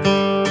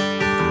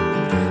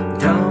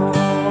 Don't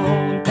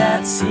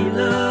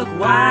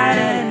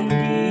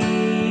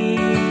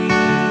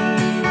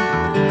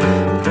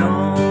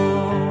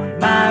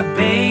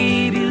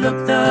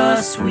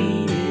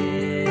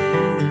sweetest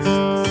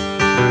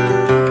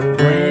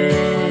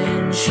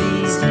when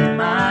she's in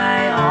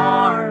my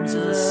arms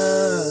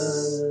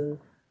asleep.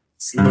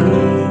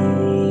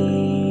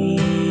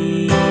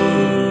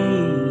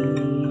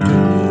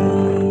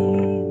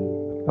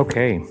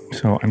 Okay,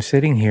 so I'm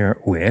sitting here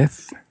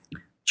with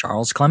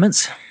Charles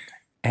Clements.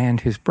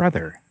 and his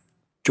brother.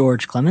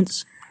 George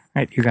Clements.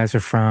 Right, you guys are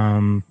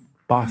from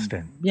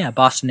Boston. Yeah,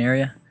 Boston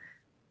area.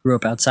 Grew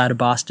up outside of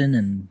Boston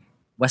in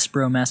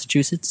Westboro,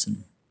 Massachusetts,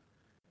 and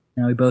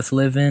now we both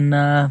live in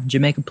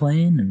Jamaica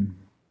Plain and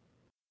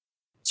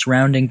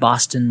surrounding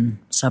Boston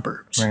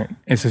suburbs. Right.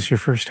 Is this your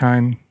first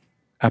time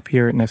up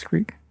here at Ness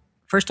Creek?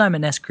 First time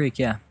in Ness Creek,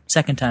 yeah.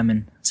 Second time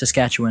in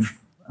Saskatchewan.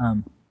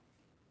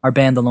 Our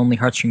band, the Lonely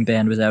Heartstring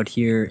Band, was out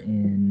here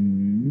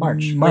in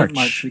Late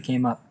March we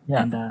came up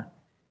and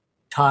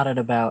taught at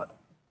about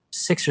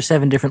 6 or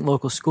 7 different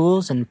local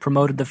schools and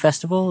promoted the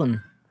festival.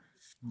 And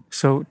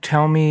So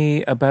tell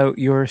me about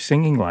your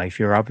singing life.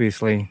 You're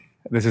obviously,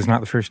 this is not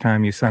the first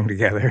time you sung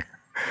together.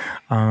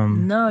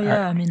 No,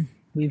 yeah, I mean,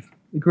 we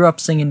grew up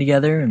singing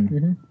together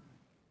and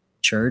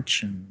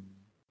church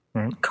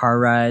and car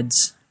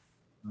rides.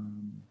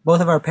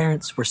 both of our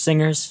parents were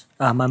singers.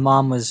 My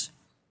mom was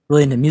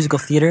really into musical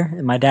theater,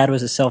 and my dad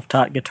was a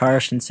self-taught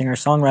guitarist and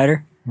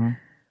singer-songwriter.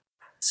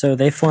 So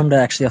they formed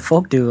actually a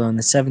folk duo in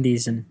the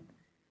 70s and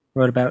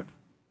wrote about,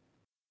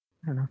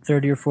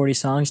 30 or 40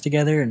 songs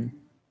together and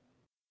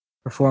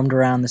performed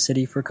around the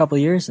city for a couple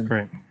of years. And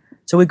Great.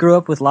 so we grew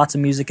up with lots of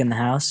music in the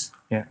house.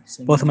 Yeah.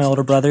 Both of my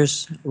older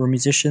brothers were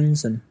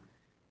musicians, and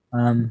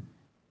it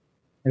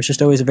was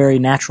just always a very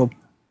natural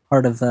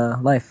part of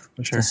life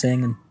was Sure. to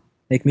sing and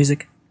make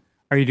music.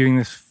 Are you doing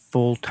this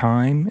full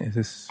time? Is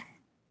this,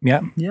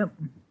 yeah, Yep.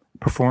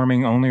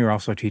 performing only or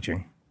also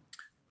teaching?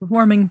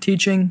 Performing,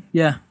 teaching,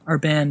 yeah. Our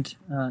band,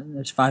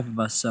 there's 5 of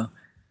us, so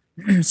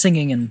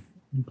singing and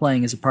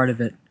playing is a part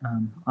of it.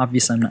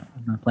 Obviously, I'm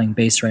not playing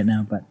bass right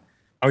now, but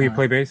Oh, you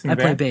play bass in the I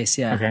play band? bass,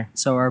 yeah. Okay.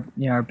 So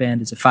our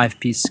band is a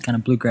 5-piece kind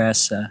of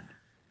bluegrass,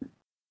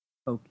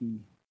 folky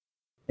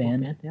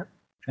band. Yep.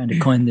 Trying to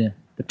coin the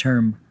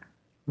term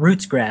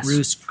Roots grass.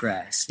 roots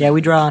grass. Yeah,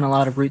 we draw on a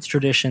lot of roots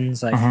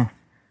traditions like Uh-huh.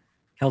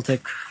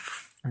 Celtic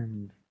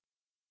and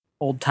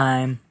old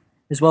time,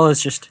 as well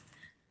as just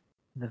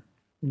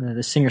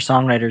the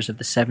singer-songwriters of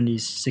the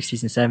 70s,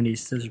 60s, and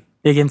 70s. There's a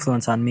big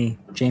influence on me.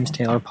 James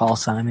Taylor, Paul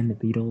Simon, the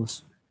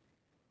Beatles,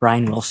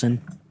 Brian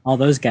Wilson, all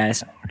those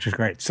guys. Which is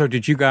great. So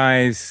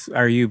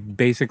are you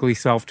basically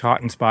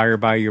self-taught, inspired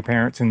by your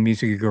parents and the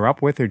music you grew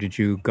up with, or did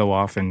you go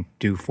off and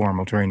do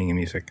formal training in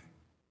music?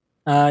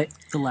 The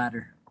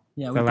latter.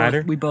 Yeah, The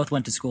latter? We both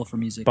went to school for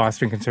music.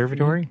 Boston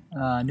Conservatory?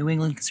 New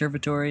England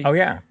Conservatory. Oh,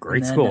 yeah. Great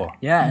and then, school.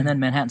 Yeah, and then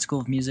Manhattan School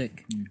of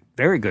Music.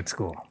 Very good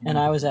school. And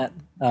I was at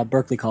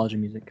Berklee College of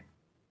Music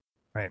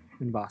Right.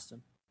 in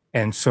Boston.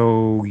 And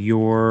so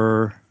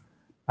your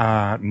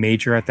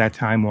major at that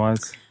time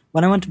was?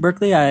 When I went to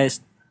Berklee, I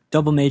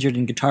double majored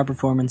in guitar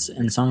performance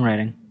and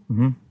songwriting,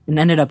 Mhm. and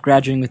ended up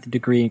graduating with a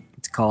degree.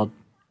 It's called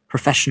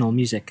professional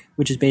music,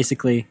 which is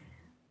basically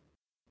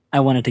I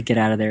wanted to get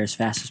out of there as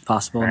fast as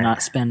possible and Right.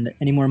 not spend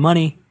any more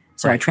money.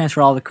 So I Right. transferred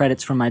all the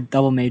credits from my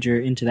double major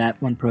into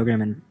that one program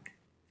and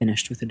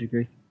finished with a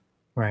degree.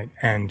 Right.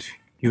 And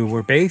you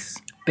were bass?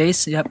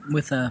 Bass, yep,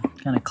 with a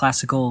kind of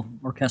classical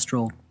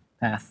orchestral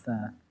path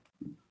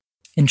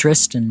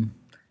interest, and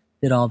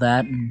did all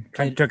that. And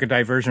I took a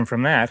diversion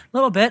from that. a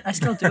little bit. I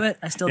still do it.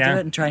 I still Yeah. do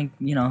it and try and,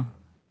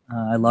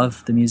 I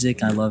love the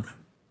music. I love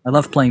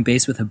playing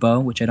bass with a bow,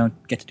 which I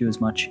don't get to do as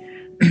much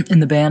in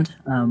the band.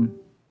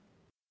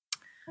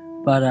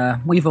 But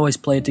we've always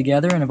played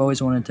together, and I've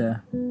always wanted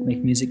to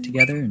make music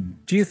together.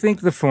 And Do you think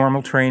the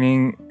formal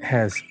training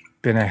has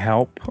been a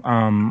help?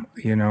 I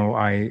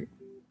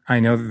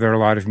know that there are a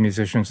lot of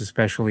musicians,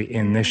 especially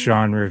in this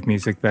genre of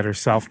music, that are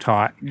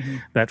self-taught,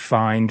 that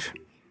find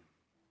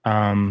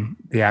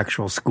the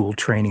actual school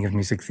training of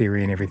music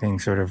theory and everything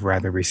sort of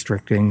rather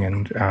restricting.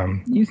 And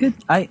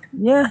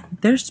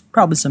there's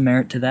probably some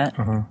merit to that.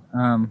 Uh-huh.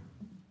 I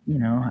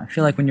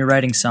feel like when you're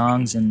writing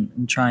songs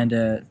and trying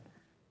to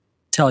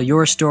tell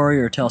your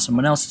story or tell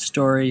someone else's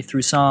story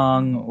through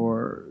song,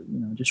 or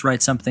just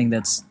write something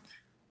that's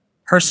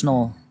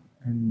personal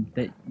and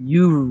that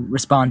you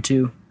respond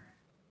to,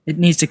 it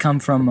needs to come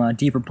from a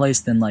deeper place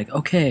than like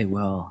a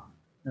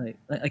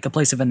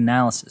place of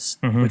analysis,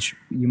 which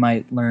you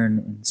might learn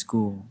in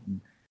school.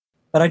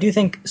 But I do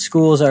think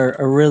schools are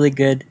really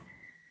good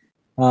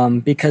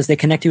because they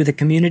connect you with the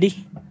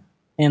community,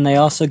 and they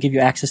also give you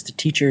access to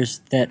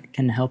teachers that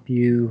can help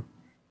you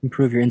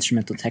improve your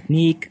instrumental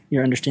technique,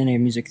 your understanding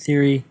of music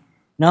theory,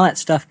 and all that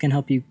stuff can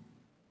help you,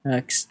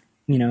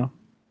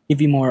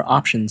 give you more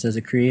options as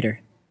a creator.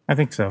 I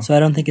think so. So I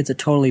don't think it's a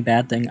totally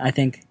bad thing. I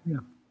think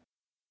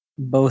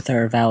both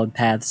are valid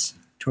paths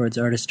towards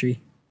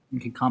artistry. You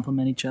can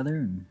complement each other.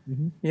 And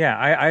Yeah,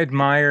 I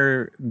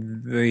admire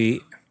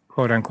the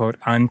quote-unquote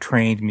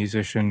untrained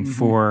musician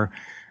for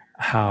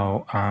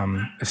how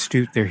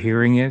astute their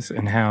hearing is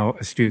and how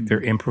astute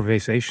their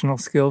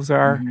improvisational skills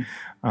are.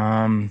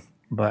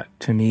 But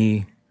to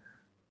me,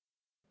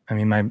 I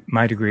mean,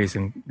 my degree is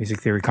in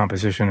music theory,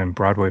 composition, and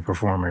Broadway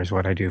performer is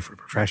what I do for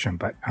profession.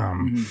 But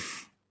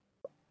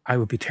I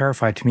would be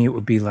terrified. To me, it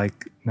would be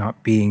like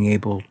not being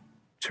able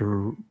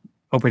to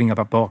opening up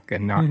a book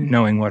and not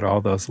knowing what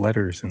all those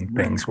letters and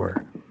things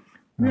were.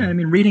 Yeah, I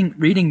mean,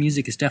 reading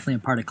music is definitely a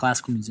part of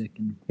classical music.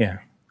 And, yeah.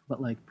 But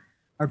like,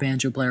 our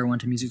banjo player went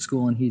to music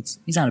school, and he's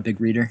not a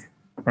big reader.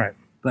 Right.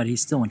 But he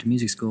still went to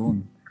music school,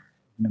 and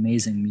an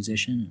amazing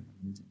musician.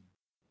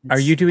 Are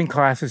you doing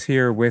classes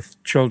here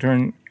with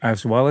children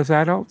as well as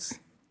adults?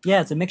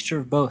 Yeah, it's a mixture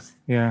of both.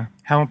 Yeah.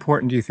 How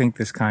important do you think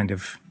this kind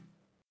of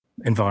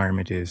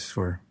environment is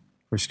for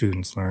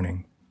students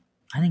learning?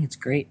 I think it's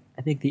great.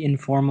 I think the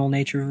informal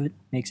nature of it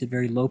makes it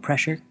very low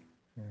pressure.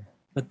 Yeah.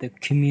 But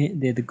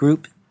the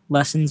group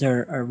lessons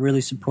are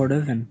really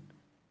supportive, and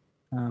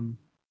I don't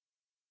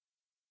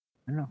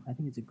know. I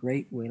think it's a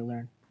great way to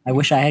learn. I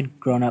wish I had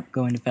grown up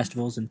going to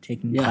festivals and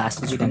taking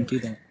classes. We don't do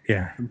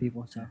that from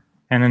people. So.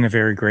 And in a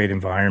very great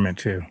environment,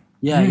 too.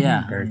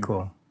 Yeah. Very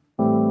cool.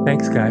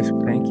 Thanks, guys.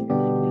 Thank you.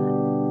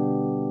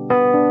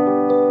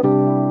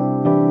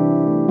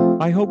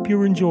 I hope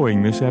you're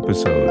enjoying this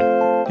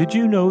episode. Did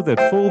you know that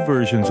full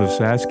versions of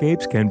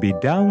Sascapes can be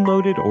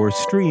downloaded or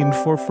streamed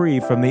for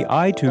free from the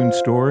iTunes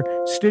Store,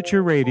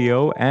 Stitcher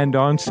Radio, and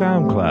on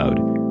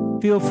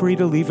SoundCloud? Feel free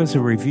to leave us a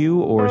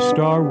review or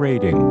star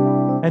rating.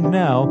 And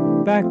now,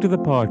 back to the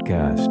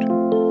podcast.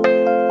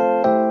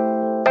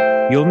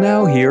 You'll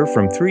now hear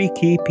from 3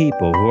 key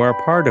people who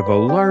are part of a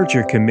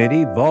larger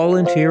committee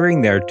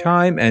volunteering their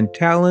time and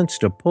talents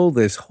to pull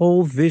this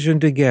whole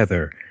vision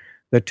together.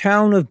 The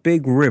town of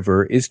Big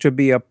River is to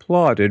be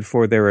applauded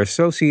for their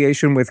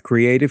association with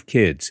creative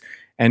kids,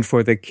 and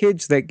for the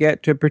kids that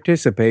get to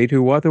participate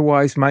who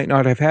otherwise might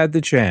not have had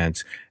the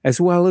chance, as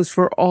well as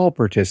for all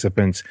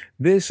participants.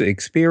 This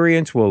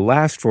experience will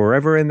last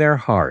forever in their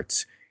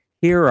hearts.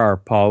 Here are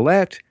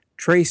Paulette,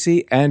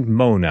 Tracy, and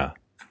Mona.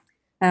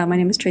 My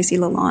name is Tracy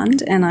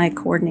Lalonde, and I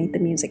coordinate the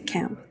music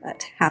camp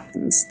that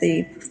happens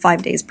the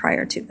 5 days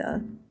prior to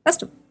the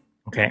festival.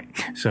 Okay,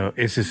 so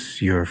is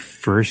this your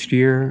first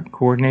year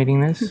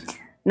coordinating this?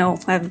 No,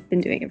 I've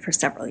been doing it for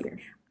several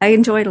years. I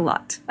enjoy it a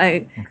lot.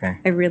 I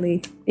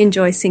really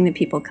enjoy seeing the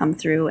people come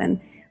through, and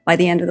by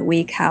the end of the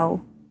week,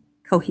 how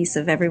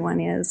cohesive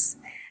everyone is,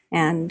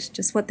 and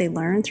just what they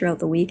learn throughout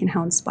the week and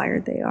how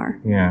inspired they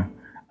are. Yeah.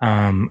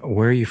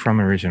 Where are you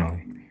from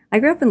originally? I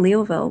grew up in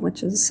Leoville,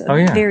 which is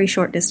a very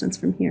short distance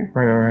from here.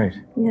 Right.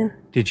 Yeah.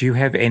 Did you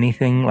have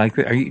anything like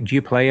that? Do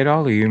you play at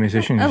all? Are you a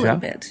musician yourself? A little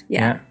bit,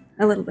 yeah.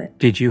 A little bit.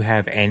 Did you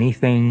have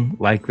anything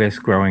like this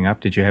growing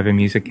up? Did you have a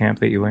music camp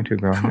that you went to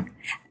growing up?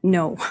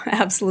 No,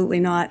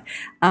 absolutely not.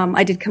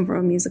 I did come from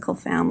a musical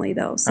family,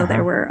 though, so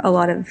there were a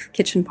lot of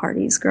kitchen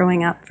parties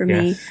growing up for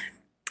me.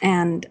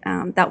 And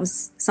that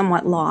was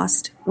somewhat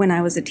lost when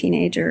I was a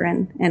teenager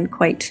and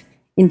quite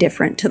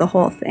indifferent to the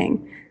whole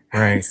thing.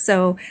 Right.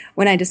 So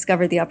when I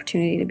discovered the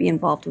opportunity to be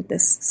involved with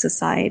this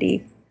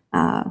society,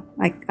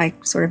 I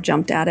sort of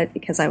jumped at it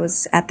because I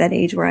was at that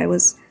age where I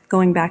was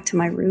going back to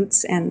my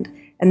roots, and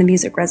the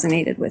music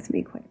resonated with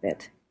me quite a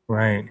bit.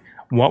 Right.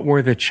 What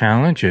were the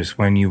challenges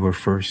when you were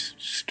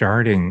first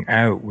starting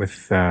out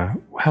with,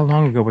 how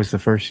long ago was the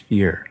first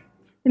year?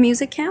 The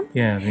music camp?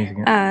 Yeah, the music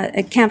camp.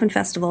 At Camp and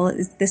Festival,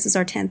 this is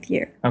our 10th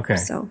year. Okay.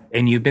 So,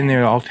 and you've been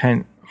there all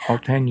 10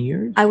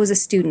 years? I was a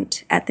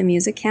student at the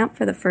music camp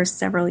for the first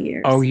several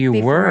years. Oh, you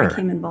were? I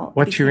came involved.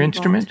 What's your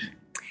instrument?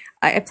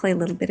 I play a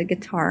little bit of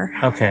guitar.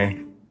 Okay.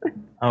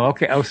 Oh,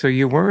 okay. Oh, so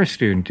you were a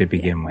student to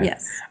begin with.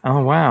 Yes.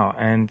 Oh, wow.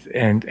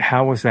 And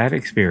how was that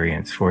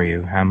experience for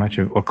you?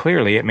 Well,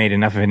 clearly it made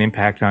enough of an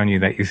impact on you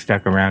that you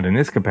stuck around in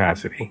this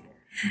capacity.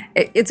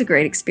 It's a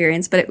great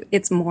experience, but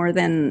it's more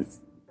than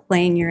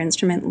playing your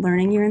instrument,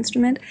 learning your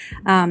instrument.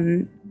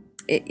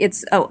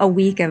 It's a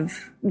week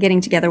of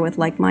getting together with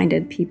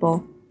like-minded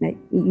people that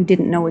you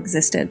didn't know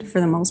existed for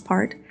the most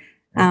part.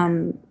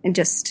 And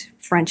just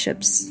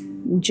friendships,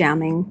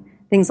 jamming,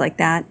 things like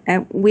that.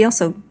 We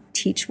also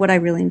teach, what I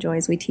really enjoy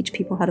is we teach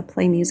people how to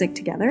play music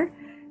together.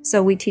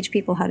 So we teach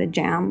people how to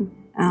jam,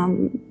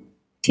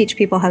 teach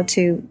people how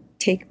to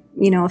take,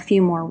 a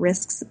few more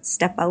risks,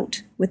 step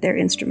out with their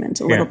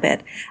instrument a little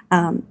bit,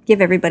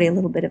 give everybody a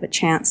little bit of a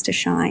chance to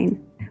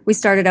shine. We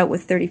started out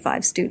with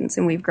 35 students,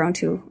 and we've grown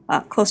to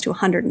close to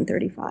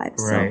 135.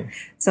 Right.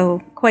 So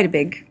quite a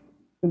big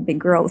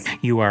growth.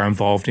 You are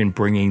involved in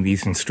bringing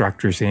these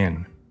instructors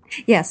in.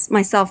 Yes,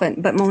 myself,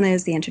 but Mona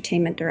is the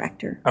entertainment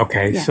director.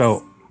 Okay, yes.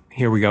 So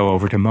here we go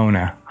over to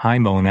Mona. Hi,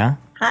 Mona.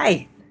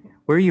 Hi.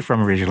 Where are you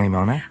from originally,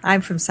 Mona?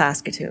 I'm from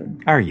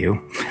Saskatoon. Are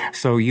you?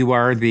 So you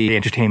are the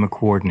entertainment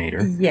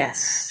coordinator.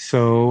 Yes.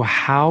 So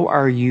how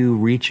are you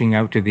reaching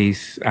out to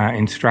these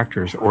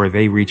instructors, or are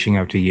they reaching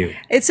out to you?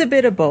 It's a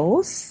bit of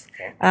both.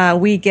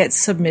 We get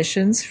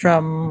submissions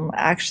from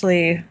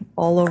actually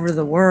all over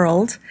the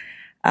world.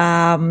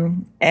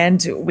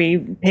 And we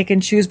pick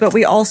and choose, but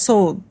we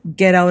also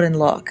get out and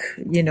look.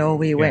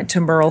 We went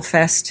to Merle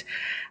Fest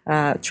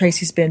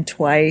Tracy's been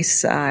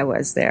twice. I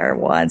was there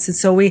once. And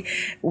so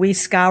we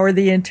scour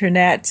the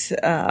internet.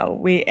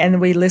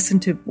 We listen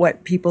to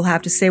what people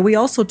have to say. We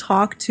also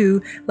talk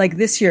to, like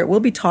this year, we'll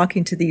be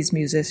talking to these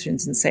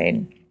musicians and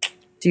saying,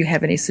 do you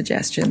have any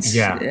suggestions?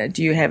 Yeah.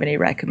 Do you have any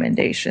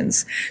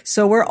recommendations?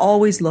 So we're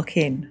always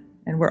looking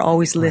and we're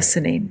always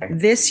listening. Right.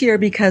 This year,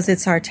 because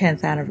it's our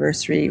 10th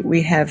anniversary,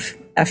 we have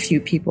a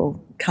few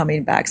people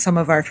coming back, some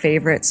of our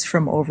favorites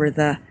from over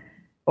the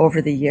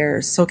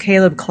years. So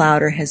Caleb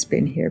Clowder has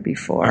been here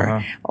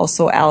before.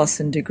 Also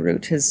Alison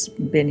DeGroot has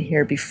been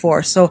here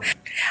before. So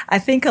I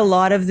think a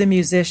lot of the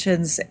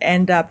musicians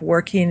end up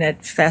working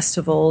at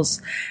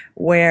festivals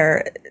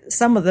where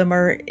some of them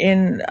are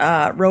in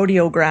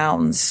rodeo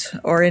grounds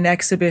or in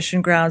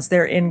exhibition grounds.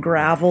 They're in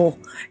gravel,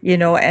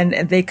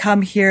 and they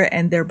come here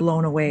and they're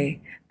blown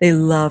away. They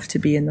love to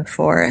be in the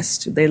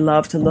forest. They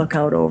love to look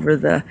out over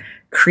the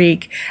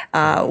creek.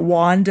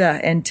 Wanda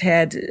and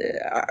Ted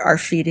are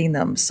feeding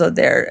them, so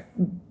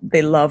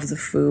they love the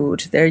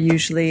food. They're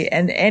usually,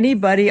 and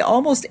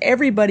almost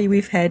everybody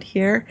we've had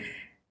here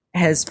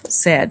has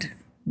said,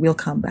 we'll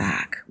come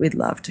back. We'd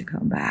love to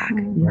come back.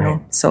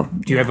 Right. So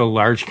do you have a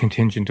large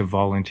contingent of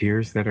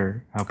volunteers that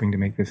are helping to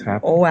make this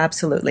happen? Oh,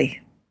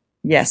 absolutely.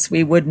 Yes,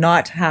 we would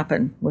not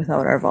happen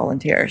without our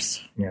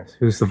volunteers. Yes.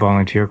 Who's the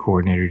volunteer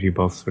coordinator? Do you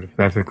both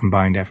that's a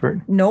combined effort?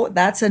 No,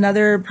 that's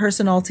another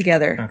person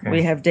altogether. Okay.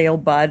 We have Dale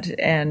Budd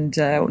and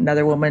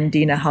another woman,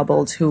 Dina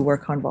Hubbold, who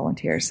work on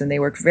volunteers, and they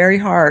work very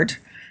hard.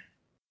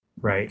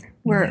 Right.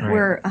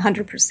 We're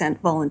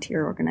 100%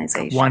 volunteer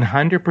organization.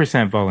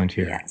 100%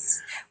 volunteer.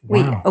 Yes.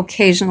 Wow. We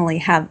occasionally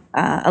have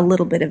a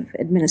little bit of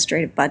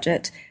administrative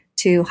budget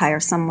to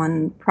hire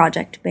someone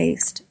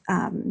project-based,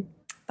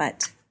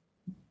 but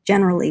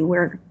generally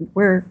we're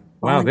wow,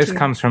 volunteer. this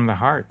comes from the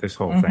heart, this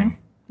whole thing.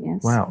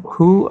 Yes. Wow.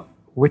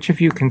 Which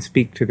of you can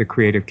speak to the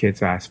Creative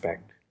Kids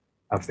aspect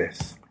of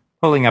this?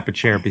 Pulling up a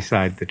chair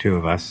beside the two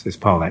of us is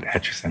Paulette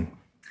Etchison,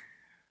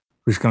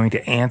 who's going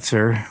to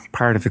answer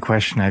part of the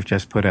question I've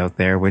just put out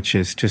there, which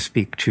is to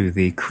speak to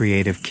the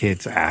Creative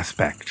Kids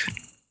aspect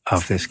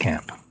of this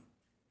camp.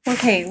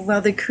 Okay,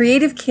 well, the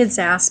Creative Kids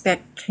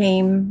aspect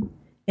came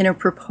in a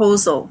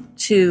proposal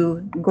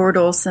to Gord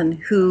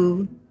Olson,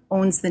 who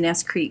owns the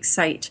Ness Creek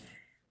site.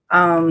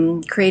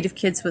 Creative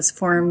Kids was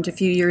formed a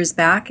few years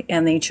back,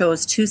 and they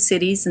chose 2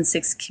 cities and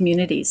 6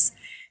 communities.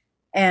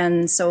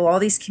 And so all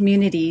these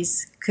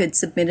communities could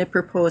submit a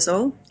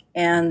proposal,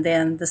 and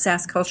then the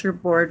Sask Culture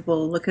Board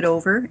will look it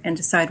over and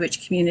decide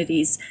which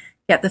communities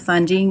get the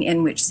funding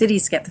and which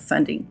cities get the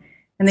funding.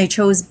 And they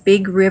chose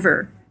Big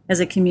River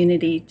as a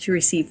community to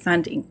receive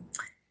funding.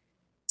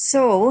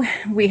 So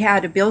we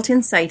had a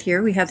built-in site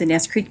here. We have the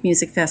Ness Creek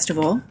Music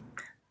Festival.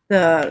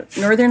 The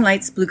Northern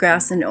Lights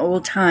Bluegrass and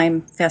Old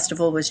Time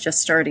Festival was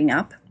just starting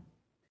up.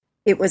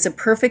 It was a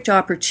perfect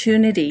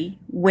opportunity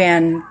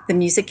when the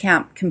music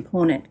camp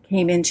component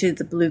came into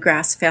the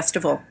Bluegrass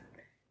Festival,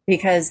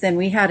 because then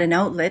we had an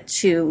outlet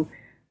to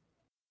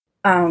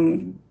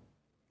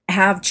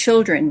have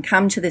children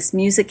come to this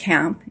music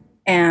camp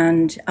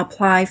and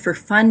apply for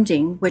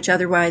funding, which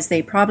otherwise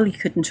they probably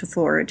couldn't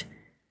afford,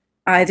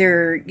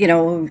 either,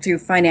 through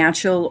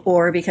financial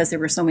or because there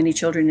were so many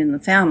children in the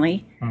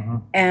family.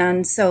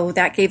 And so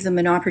that gave them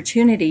an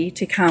opportunity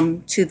to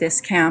come to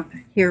this camp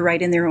here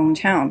right in their own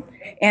town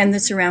and the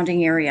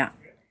surrounding area.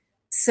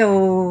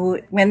 So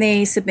when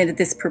they submitted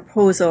this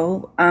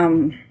proposal,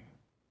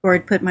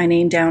 Gord put my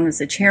name down as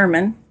a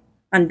chairman,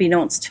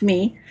 unbeknownst to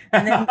me.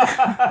 And then,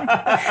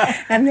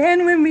 and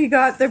then when we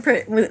got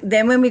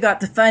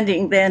the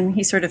funding, then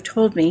he sort of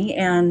told me,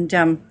 and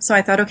so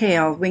I thought, okay,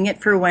 I'll wing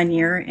it for 1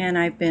 year, and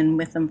I've been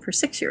with them for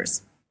 6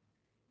 years,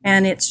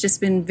 and it's just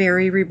been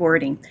very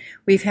rewarding.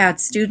 We've had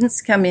students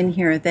come in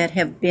here that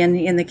have been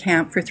in the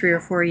camp for 3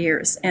 or 4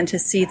 years, and to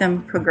see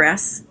them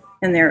progress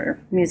in their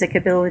music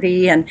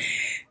ability and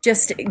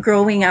just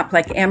growing up,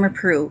 like Emma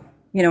Prue,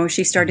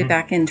 she started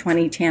back in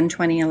 2010,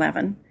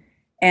 2011.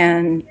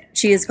 And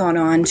she has gone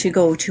on to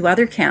go to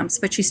other camps,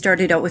 but she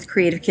started out with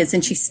Creative Kids,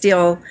 and she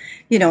still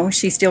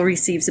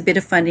receives a bit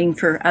of funding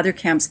for other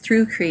camps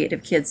through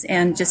Creative Kids.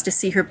 And just to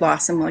see her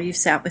blossom while you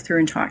sat with her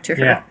and talked to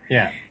her.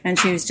 Yeah. And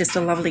she was just a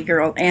lovely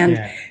girl.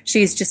 And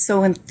she's just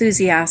so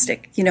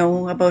enthusiastic,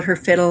 about her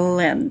fiddle.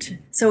 And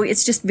so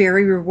it's just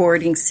very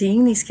rewarding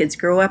seeing these kids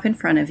grow up in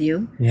front of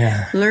you,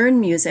 learn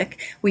music.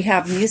 We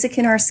have music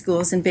in our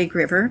schools in Big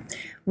River.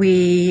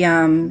 We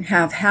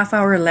have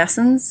half-hour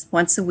lessons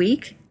once a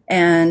week.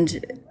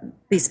 And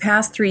these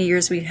past 3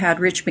 years, we've had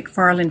Rich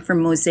McFarland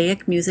from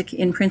Mosaic Music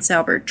in Prince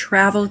Albert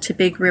travel to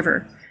Big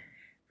River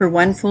for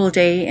 1 full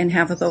day and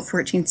have about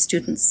 14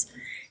 students.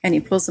 And he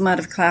pulls them out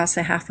of class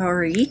a half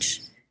hour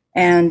each.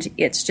 And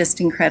it's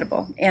just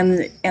incredible.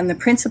 And the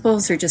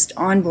principals are just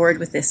on board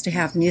with this, to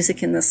have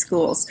music in the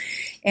schools.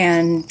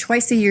 And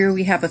twice a year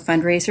we have a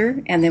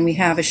fundraiser, and then we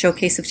have a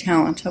showcase of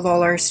talent of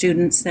all our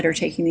students that are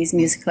taking these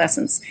music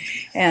lessons.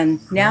 And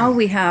now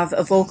we have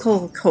a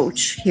vocal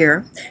coach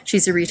here.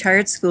 She's a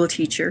retired school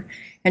teacher,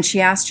 and she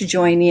asked to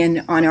join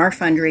in on our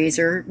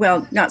fundraiser.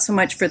 Well, not so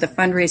much for the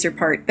fundraiser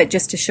part, but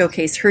just to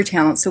showcase her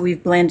talent. So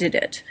we've blended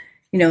it.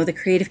 the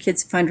Creative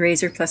Kids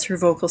fundraiser plus her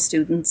vocal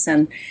students,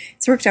 and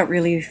it's worked out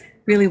really,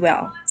 really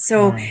well.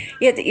 So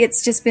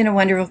it's just been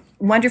a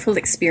wonderful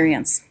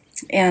experience.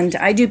 And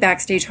I do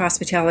backstage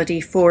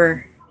hospitality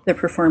for the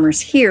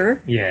performers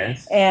here.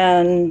 Yes.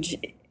 And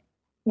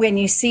when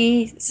you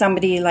see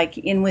somebody like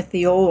In With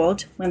the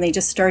Old, when they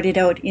just started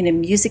out in a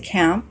music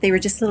camp, they were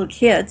just little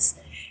kids,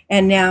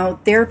 and now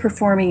they're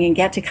performing and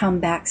get to come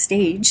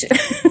backstage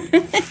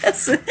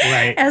as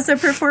a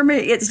performer.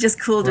 It's just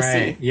cool to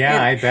see.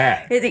 Yeah, I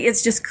bet.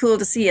 It's just cool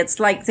to see. It's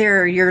like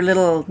they're your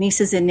little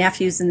nieces and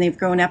nephews, and they've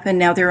grown up, and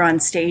now they're on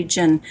stage,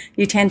 and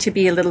you tend to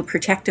be a little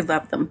protective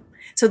of them.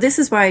 So this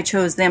is why I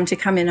chose them to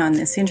come in on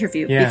this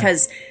interview,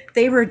 because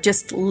they were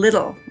just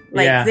little.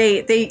 Like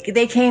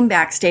they came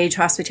backstage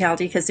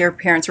hospitality because their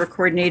parents were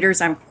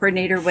coordinators. I'm a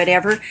coordinator,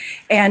 whatever.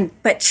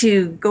 But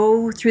to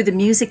go through the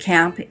music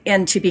camp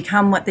and to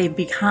become what they've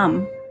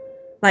become,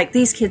 like,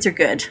 these kids are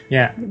good.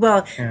 Yeah.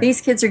 Well,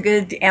 these kids are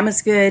good.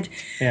 Emma's good.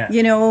 Yeah.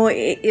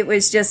 It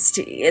was just,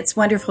 it's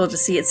wonderful to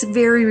see. It's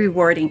very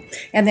rewarding.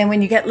 And then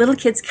when you get little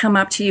kids come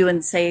up to you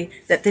and say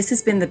that this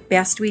has been the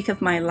best week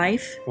of my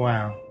life.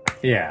 Wow.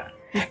 Yeah.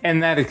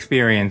 And that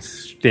experience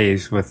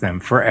stays with them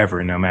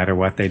forever, no matter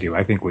what they do.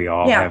 I think we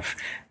all have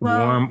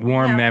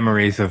warm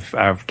memories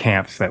of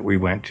camps that we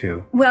went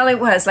to. Well, it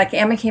was like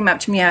Emma came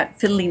up to me at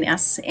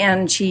Fiddliness,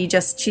 and she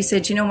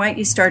said, you know what,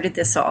 you started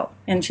this all.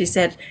 And she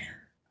said,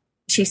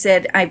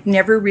 I've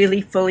never really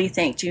fully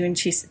thanked you. And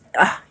she said,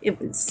 it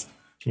was.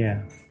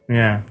 Yeah.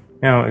 Yeah.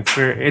 No,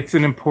 it's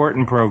an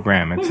important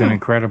program. It's an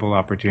incredible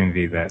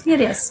opportunity that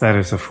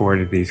is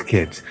afforded these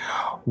kids.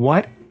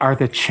 What are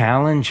the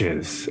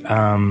challenges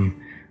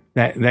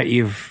that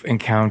you've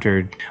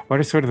encountered? What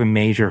are sort of the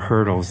major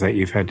hurdles that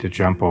you've had to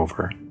jump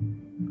over?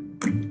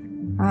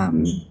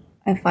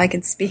 If I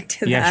could speak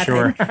to that, yeah,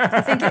 sure.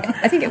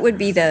 I think it would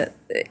be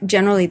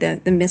generally the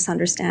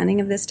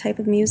misunderstanding of this type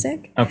of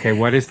music. Okay,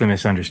 what is the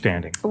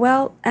misunderstanding?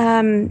 Well,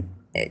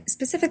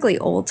 specifically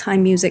old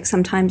time music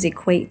sometimes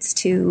equates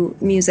to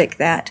music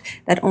that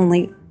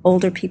only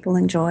older people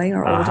enjoy,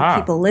 or older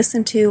people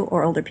listen to,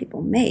 or older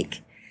people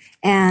make.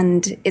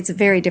 And it's a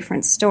very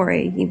different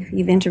story.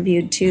 You've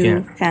interviewed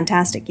two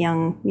fantastic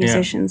young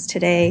musicians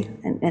today,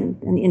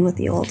 and In With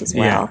the Old as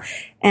well. Yeah.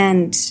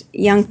 And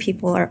young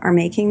people are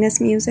making this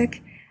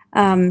music.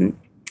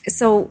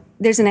 So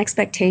there's an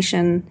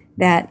expectation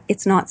that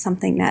it's not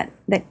something that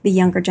the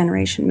younger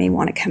generation may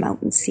want to come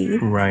out and see.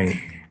 Right.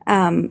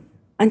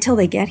 Until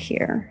they get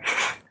here.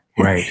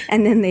 Right.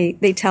 And then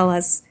they tell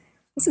us,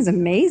 this is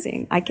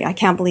amazing. I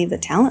can't believe the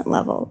talent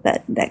level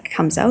that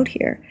comes out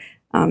here.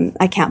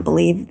 I can't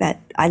believe that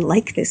I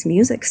like this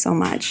music so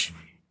much.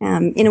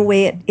 In a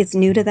way, it's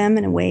new to them.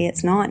 In a way,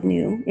 it's not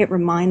new. It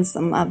reminds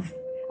them of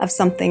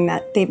something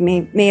that they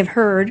may have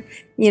heard,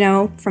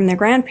 from their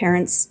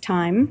grandparents'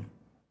 time,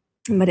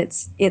 but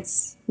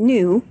it's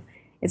new.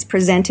 It's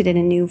presented in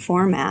a new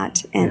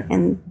format,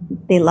 and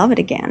they love it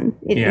again.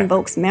 It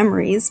invokes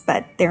memories,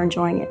 but they're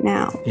enjoying it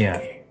now.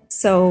 Yeah.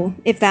 So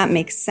if that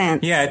makes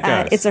sense, it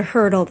does. It's a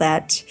hurdle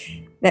that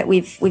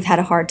we've had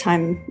a hard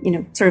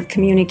time, sort of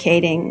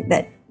communicating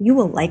that you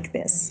will like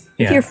this.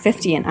 Yeah. If you're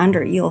 50 and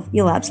under,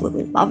 you'll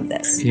absolutely love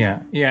this.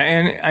 Yeah, yeah,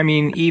 and I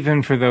mean,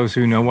 even for those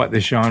who know what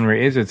the genre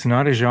is, it's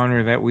not a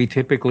genre that we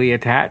typically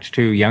attach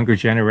to younger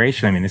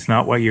generation. I mean, it's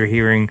not what you're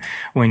hearing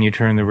when you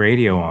turn the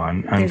radio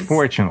on.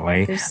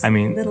 Unfortunately, there's I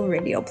mean, little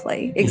radio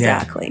play.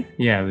 Exactly.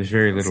 Yeah, there's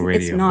very little radio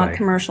play. It's not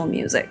commercial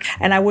music,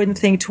 and I wouldn't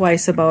think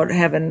twice about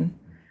having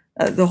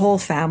the whole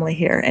family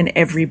here, and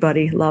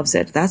everybody loves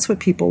it. That's what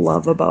people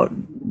love about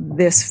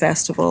this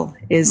festival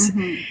is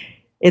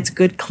it's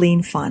good,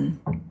 clean fun.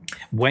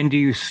 When do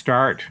you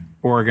start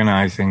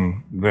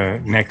organizing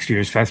the next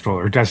year's festival,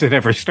 or does it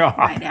ever stop?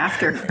 Right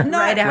after.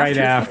 Right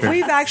after.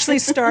 We've actually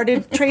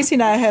started, Tracy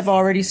and I have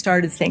already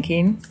started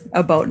thinking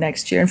about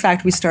next year. In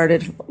fact, we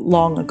started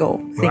long ago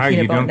thinking about next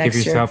year. You don't give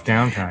yourself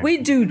downtime.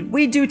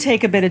 We do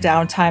take a bit of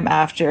downtime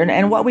after.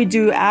 And what we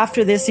do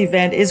after this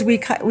event is we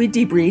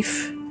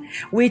debrief.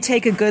 We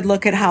take a good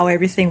look at how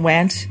everything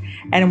went,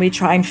 and we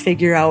try and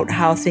figure out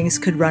how things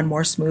could run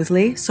more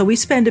smoothly. So we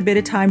spend a bit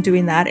of time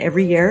doing that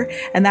every year,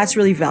 and that's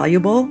really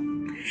valuable.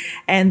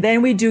 And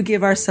then we do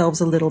give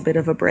ourselves a little bit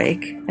of a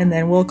break, and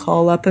then we'll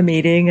call up a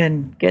meeting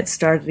and get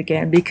started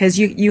again, because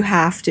you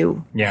have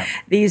to. Yeah.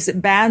 These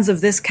bands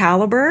of this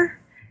caliber,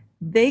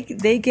 they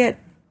get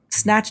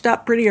snatched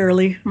up pretty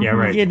early. Yeah,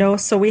 right.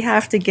 So we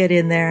have to get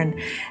in there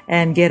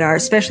and get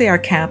especially our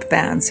camp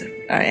bands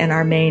and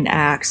our main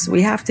acts.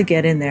 We have to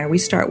get in there. We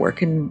start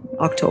working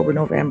October,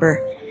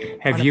 November.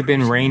 Have you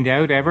been rained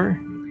out ever?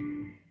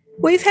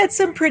 We've had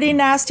some pretty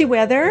nasty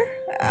weather.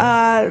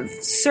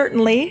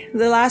 Certainly,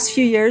 the last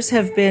few years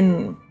have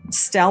been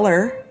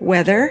stellar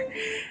weather.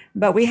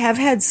 But we have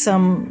had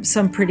some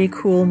pretty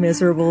cool,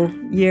 miserable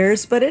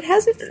years. But it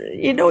hasn't,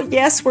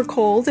 yes, we're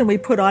cold and we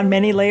put on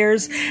many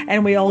layers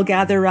and we all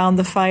gather around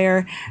the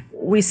fire.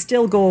 We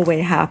still go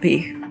away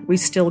happy. We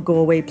still go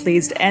away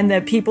pleased. And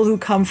the people who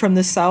come from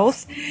the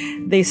south,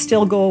 they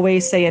still go away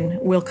saying,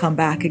 we'll come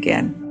back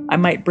again. I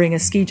might bring a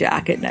ski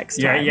jacket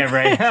next time. Yeah,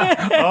 right.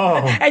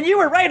 Oh. And you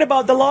were right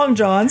about the long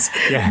johns.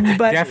 Yeah,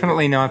 but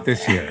definitely not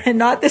this year. And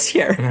not this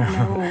year.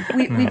 No.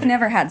 We've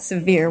never had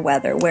severe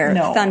weather where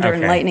thunder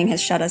and lightning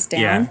has shut us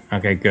down. Yeah,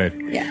 okay, good.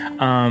 Yeah.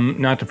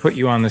 Not to put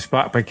you on the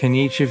spot, but can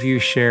each of you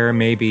share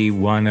maybe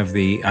one of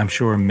the, I'm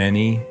sure,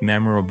 many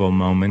memorable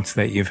moments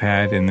that you've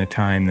had in the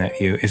time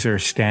that is there a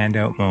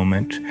standout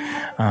moment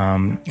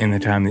in the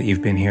time that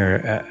you've been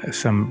here,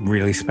 some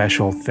really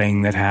special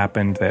thing that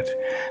happened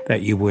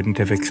that you wouldn't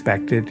have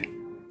expected?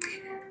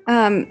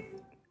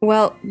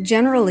 Well,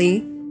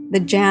 generally, the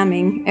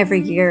jamming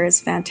every year is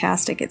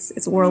fantastic.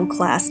 It's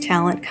world-class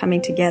talent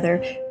coming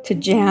together to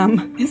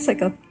jam. It's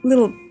like a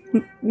little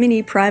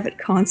mini private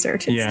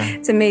concert.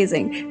 It's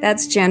amazing.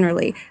 That's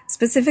generally.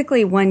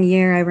 Specifically, one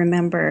year I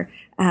remember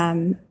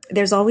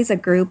there's always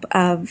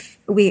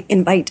we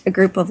invite a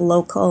group of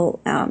local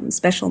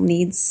special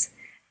needs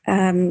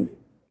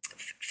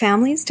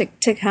families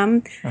to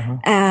come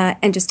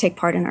and just take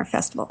part in our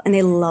festival. And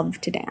they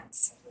love to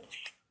dance.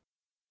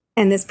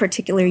 And this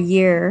particular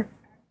year,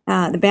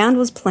 the band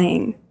was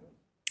playing,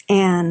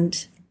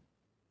 and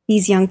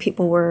these young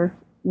people were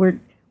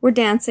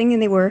dancing,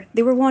 and they were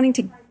wanting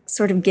to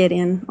sort of get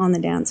in on the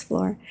dance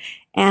floor.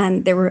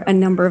 And there were a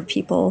number of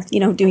people,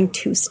 doing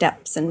 2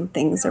 steps and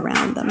things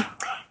around them.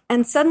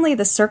 And suddenly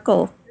the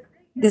circle,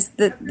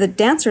 the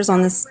dancers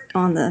on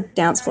the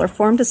dance floor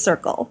formed a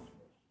circle,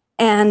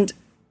 and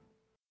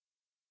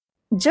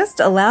just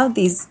allowed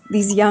these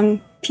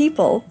young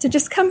people to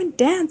just come and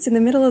dance in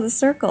the middle of the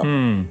circle.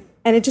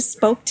 And it just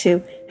spoke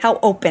to how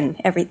open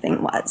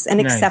everything was and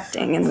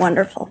accepting and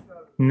wonderful.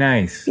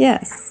 Nice.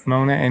 Yes.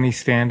 Mona, any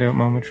standout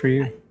moment for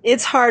you?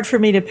 It's hard for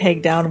me to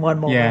peg down one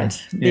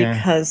moment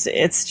because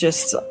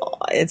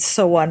it's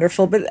so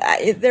wonderful. But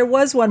there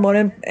was one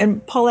moment,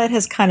 and Paulette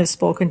has kind of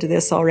spoken to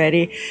this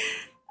already.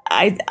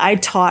 I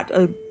taught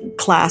a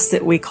class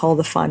that we call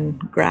the Fun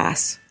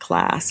Grass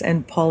class,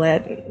 and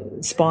Paulette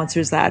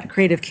sponsors that.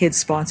 Creative Kids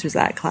sponsors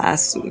that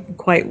class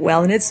quite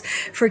well, and it's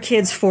for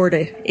kids 4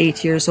 to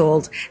 8 years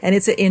old, and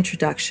it's an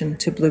introduction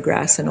to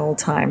bluegrass and old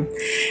time.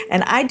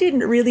 And I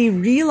didn't really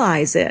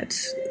realize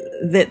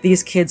that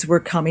these kids were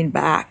coming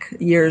back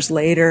years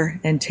later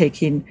and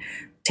taking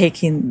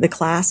the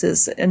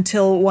classes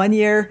until one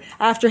year,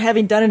 after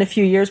having done it a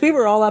few years, we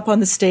were all up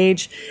on the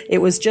stage. It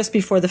was just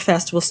before the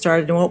festival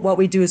started. And what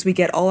we do is we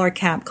get all our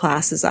camp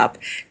classes up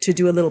to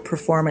do a little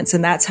performance.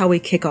 And that's how we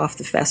kick off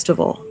the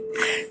festival.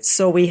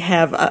 So we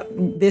have,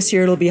 this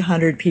year it'll be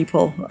 100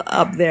 people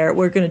up there.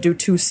 We're going to do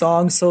 2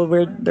 songs, so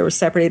they were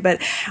separated.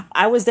 But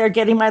I was there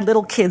getting my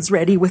little kids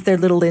ready with their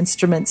little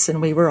instruments,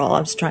 and I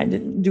was trying to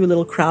do a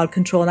little crowd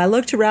control. And I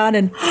looked around,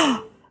 and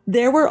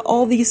there were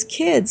all these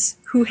kids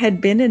who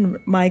had been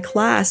in my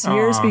class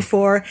years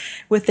before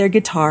with their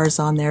guitars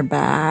on their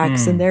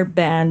backs and their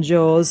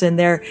banjos, and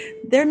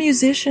they're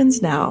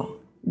musicians now.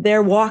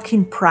 They're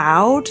walking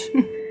proud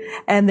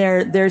and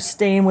they're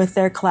staying with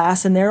their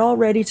class, and they're all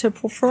ready to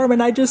perform.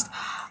 And I just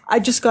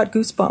got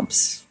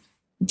goosebumps.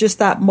 Just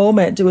that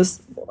moment. It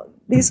was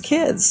these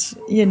kids,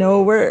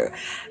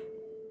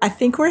 I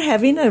think we're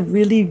having a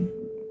really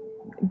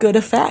good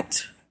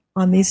effect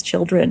on these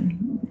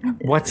children.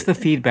 What's the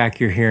feedback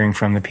you're hearing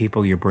from the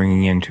people you're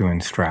bringing in to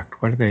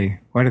instruct? What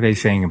are they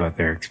saying about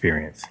their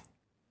experience?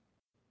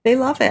 They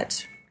love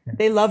it.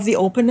 They love the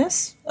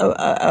openness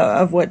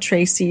of what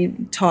Tracy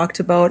talked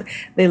about.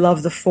 They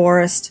love the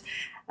forest.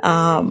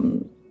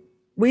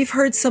 We've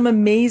heard some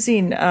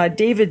amazing,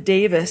 David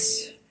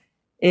Davis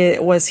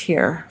was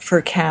here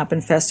for camp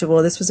and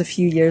festival. This was a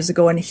few years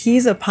ago, and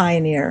he's a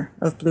pioneer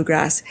of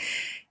bluegrass.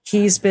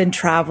 He's been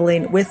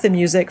traveling with the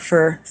music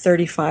for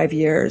 35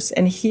 years,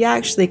 and he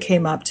actually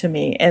came up to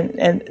me,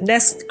 and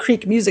Ness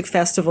Creek Music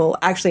Festival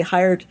actually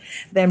hired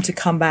them to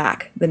come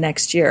back the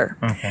next year.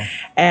 Okay.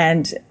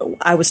 And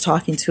I was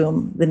talking to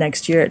him the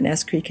next year at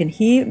Ness Creek, and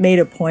he made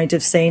a point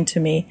of saying to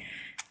me,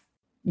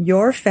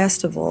 your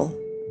festival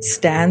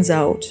stands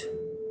out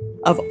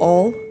of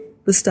all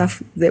the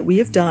stuff that we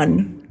have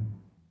done,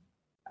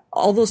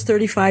 all those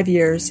 35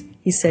 years.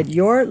 He said,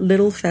 your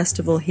little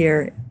festival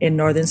here in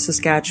northern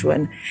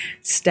Saskatchewan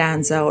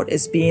stands out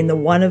as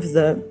being one of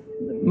the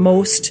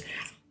most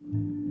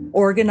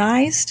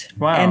organized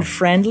and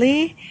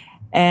friendly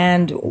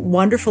and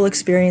wonderful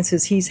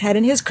experiences he's had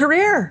in his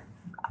career.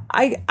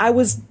 I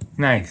was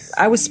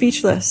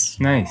speechless.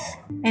 Nice.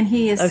 And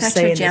he is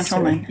such a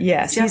gentleman.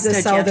 Yes, he's a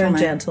southern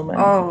gentleman.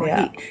 Oh,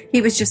 yeah. He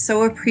was just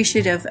so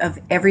appreciative of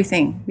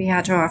everything we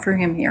had to offer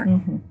him here.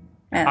 Mm-hmm.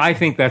 I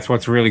think that's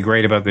what's really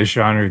great about this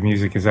genre of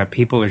music is that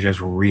people are just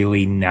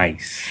really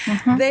nice.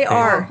 Mm-hmm. They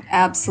are.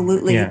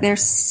 Absolutely. Yeah. They're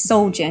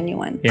so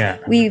genuine. Yeah.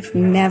 We've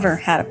never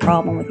had a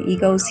problem with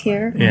egos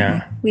here.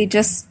 Yeah. We've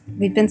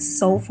been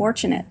so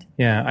fortunate.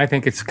 Yeah, I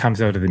think it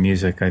comes out of the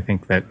music. I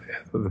think that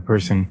the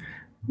person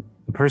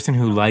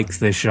who likes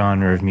this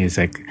genre of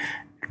music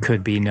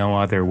could be no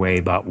other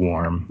way but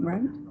warm.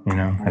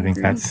 Right. I think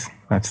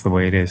that's the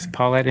way it is.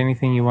 Paulette,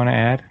 anything you want to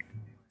add?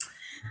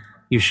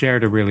 You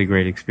shared a really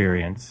great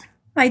experience.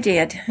 I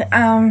did.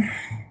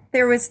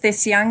 There was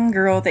this young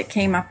girl that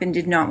came up and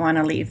did not want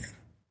to leave.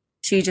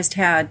 She just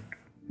had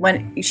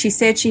she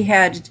said she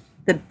had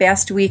the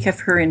best week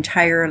of her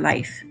entire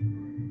life.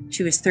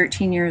 She was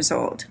 13 years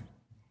old.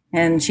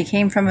 And she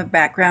came from a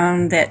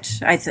background that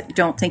I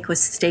don't think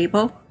was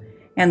stable.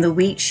 And the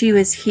week she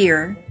was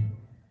here,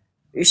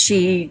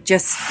 she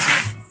just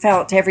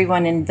felt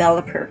everyone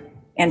envelop her,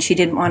 and she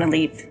didn't want to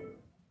leave.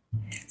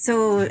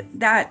 So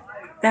that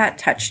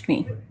touched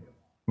me.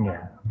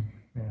 Yeah.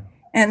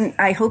 And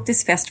I hope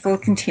this festival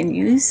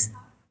continues.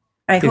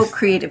 I hope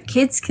Creative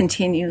Kids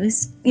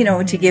continues,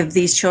 to give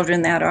these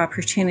children that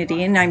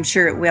opportunity, and I'm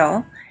sure it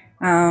will.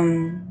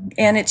 And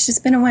it's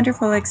just been a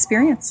wonderful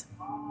experience.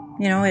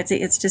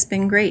 It's just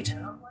been great.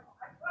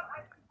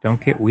 Don't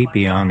get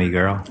weepy on me,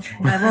 girl.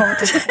 I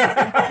won't.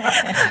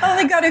 I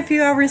only got a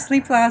few hours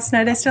sleep last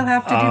night. I still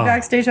have to do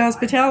backstage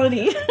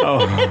hospitality.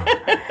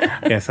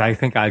 Yes, I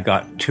think I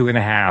got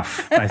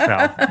 2.5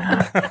 myself.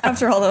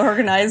 After all the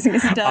organizing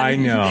is done. I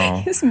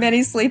know. There's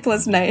many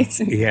sleepless nights.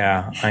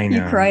 Yeah, I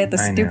know. You cry at the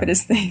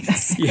stupidest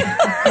things.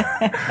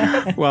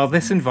 Yeah. Well,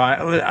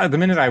 the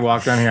minute I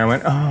walked on here, I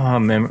went,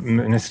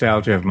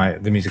 nostalgia of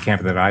the music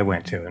camp that I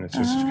went to, and it's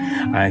just,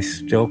 I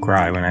still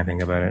cry when I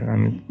think about it.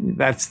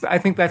 I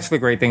think that's the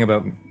great thing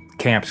about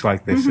camps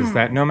like this is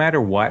that no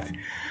matter what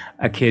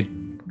a kid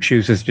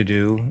chooses to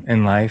do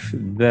in life,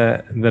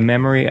 the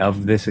memory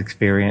of this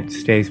experience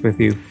stays with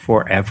you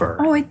forever.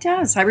 Oh, it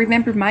does. I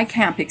remember my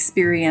camp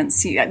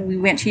experience. We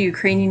went to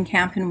Ukrainian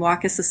camp in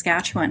Walker,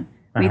 Saskatchewan.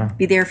 We'd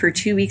be there for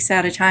 2 weeks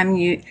at a time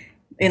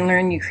and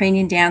learn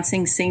Ukrainian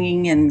dancing,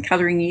 singing, and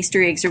coloring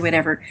Easter eggs or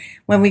whatever.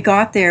 When we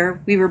got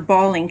there, we were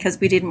bawling because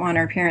we didn't want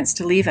our parents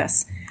to leave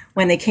us.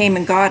 When they came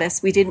and got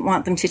us, we didn't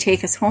want them to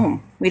take us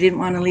home. We didn't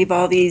want to leave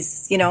all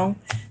these,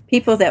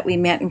 people that we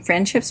met and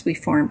friendships we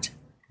formed.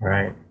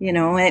 Right.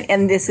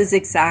 And this is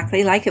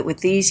exactly like it with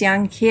these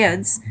young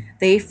kids.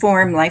 They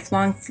form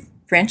lifelong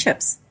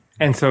friendships.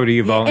 And so do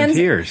you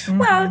volunteers.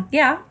 Well,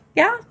 yeah.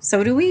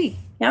 So do we.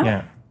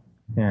 Yeah.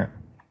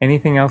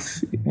 Anything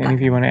else any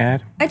of you want to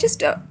add? I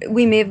just,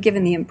 we may have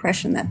given the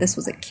impression that this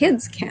was a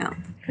kids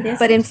camp,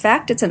 but in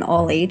fact it's an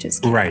all ages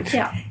camp. Right.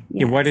 Yeah.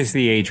 Yes. What is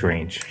the age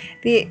range?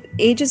 The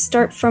ages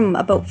start from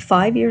about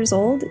 5 years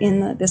old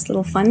in this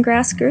little fun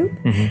grass group.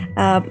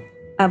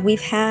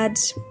 We've had,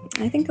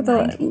 I think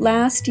the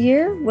last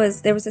year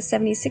there was a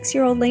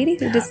 76-year-old lady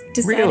who just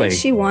decided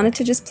she wanted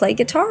to just play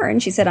guitar,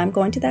 and she said, I'm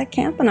going to that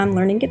camp and I'm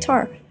learning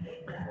guitar.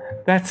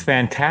 That's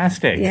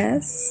fantastic.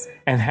 Yes.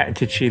 And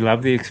did she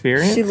love the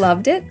experience? She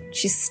loved it.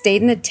 She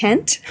stayed in a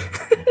tent.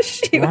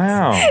 She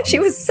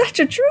was such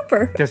a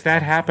trooper. Does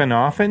that happen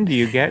often? Do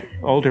you get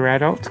older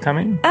adults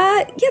coming?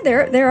 Yeah,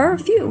 there are a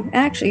few,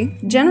 actually.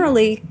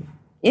 Generally,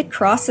 it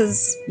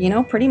crosses,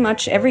 pretty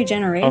much every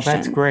generation. Oh,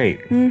 that's great.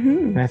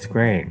 Mm-hmm. That's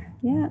great.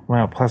 Yeah.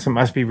 Well, plus it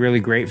must be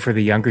really great for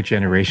the younger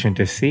generation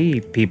to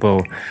see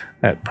people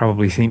that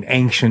probably seem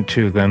ancient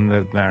to them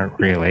that aren't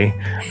really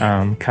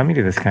coming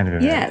to this kind of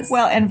event. Yes.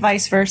 Well, and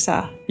vice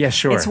versa. Yeah,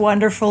 sure. It's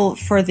wonderful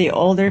for the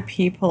older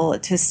people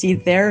to see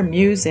their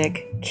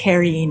music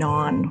carrying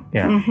on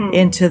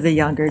into the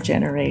younger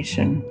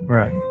generation.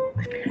 Right.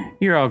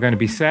 You're all going to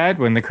be sad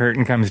when the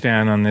curtain comes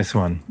down on this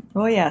one.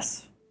 Oh,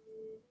 yes.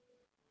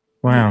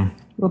 Wow.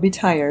 We'll be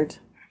tired.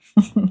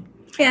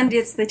 And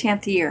it's the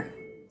 10th year.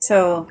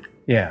 So,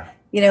 yeah.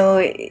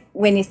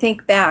 When you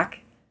think back,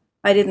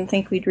 I didn't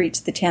think we'd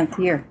reach the 10th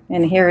year,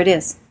 and here it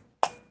is.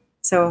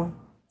 So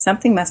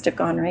something must have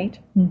gone right.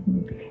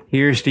 Mm-hmm.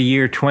 Here's to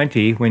year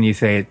 20 when you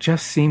say, it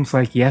just seems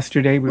like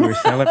yesterday we were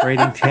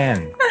celebrating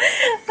 10.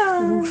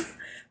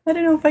 I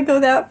don't know if I go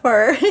that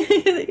far.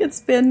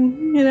 It's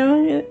been,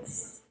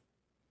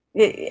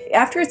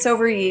 after it's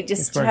over, you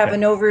just have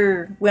an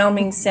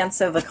overwhelming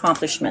sense of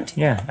accomplishment.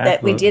 Yeah, absolutely.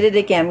 That we did it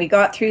again. We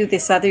got through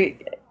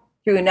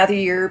through another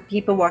year.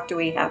 People walked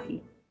away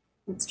happy.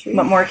 That's true.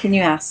 What more can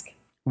you ask?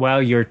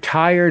 Well, you're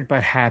tired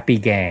but happy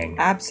gang.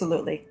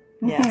 Absolutely.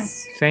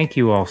 Yes. Thank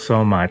you all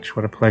so much.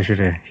 What a pleasure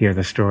to hear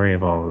the story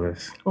of all of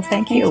this. Well,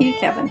 thank you. Thank you,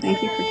 Kevin.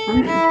 Thank you for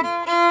coming.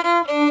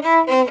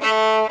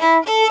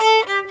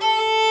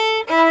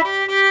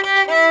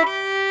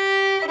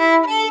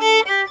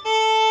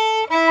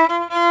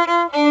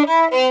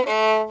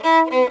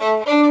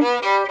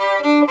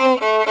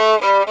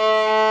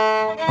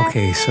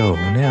 Okay, so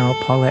now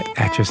Paulette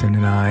Atchison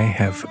and I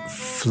have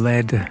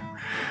fled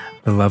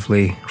the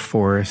lovely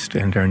forest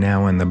and are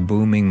now in the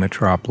booming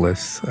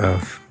metropolis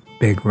of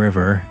Big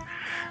River.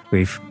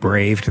 We've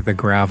braved the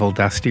gravel,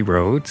 dusty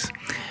roads.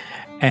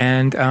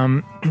 And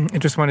I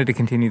just wanted to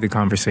continue the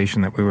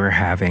conversation that we were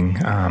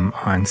having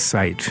on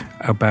site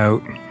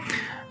about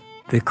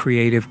the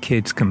creative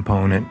kids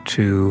component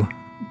to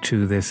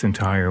this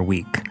entire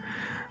week.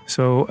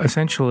 So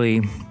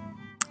essentially,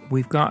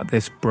 we've got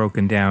this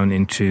broken down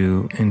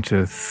into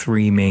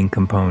three main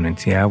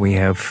components. Yeah, we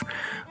have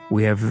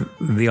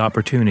the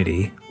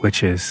opportunity,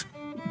 which is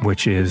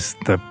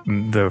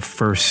the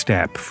first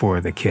step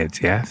for the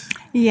kids. Yes.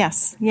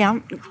 Yes.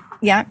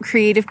 Yeah.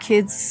 Creative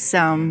Kids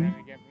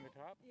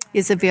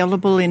is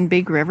available in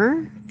Big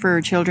River for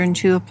children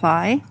to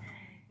apply,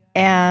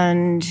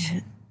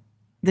 and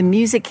the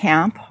music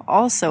camp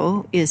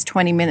also is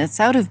 20 minutes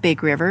out of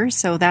Big River,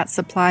 so that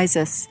supplies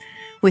us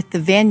with the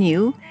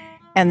venue.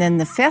 And then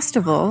the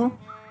festival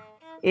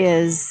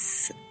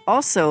is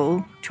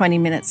also 20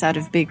 minutes out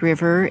of Big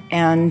River.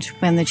 And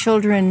when the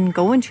children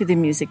go into the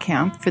music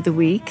camp for the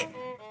week,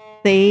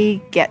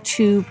 they get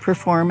to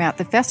perform at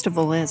the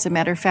festival. As a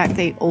matter of fact,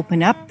 they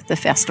open up the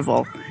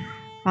festival.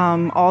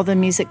 All the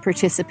music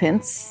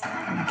participants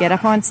get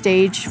up on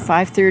stage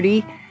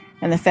 5:30,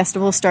 and the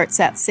festival starts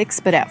at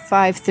 6, but at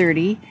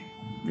 5:30,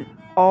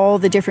 all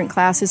the different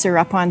classes are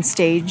up on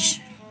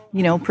stage,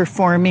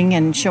 performing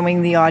and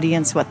showing the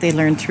audience what they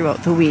learned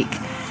throughout the week.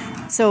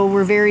 So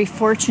we're very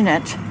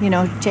fortunate,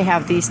 to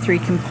have these three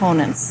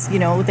components.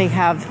 They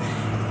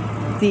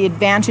have the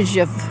advantage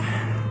of,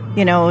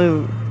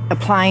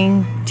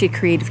 applying to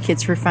Creative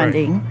Kids for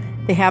funding.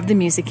 Right. They have the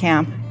music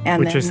camp.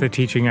 Which is the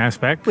teaching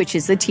aspect. Which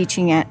is the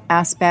teaching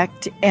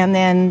aspect. And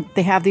then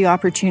they have the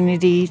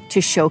opportunity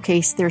to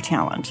showcase their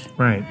talent.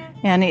 Right.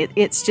 And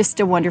it's just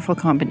a wonderful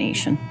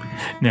combination.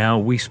 Now,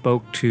 we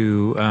spoke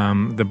to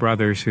the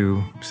brothers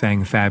who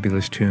sang a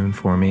fabulous tune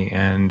for me,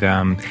 and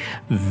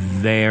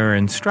they're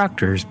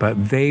instructors,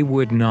 but they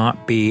would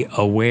not be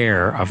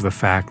aware of the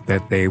fact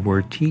that they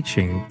were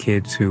teaching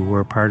kids who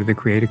were part of the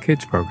Creative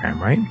Kids program,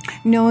 right?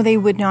 No, they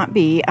would not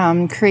be.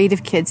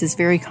 Creative Kids is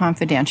very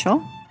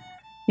confidential.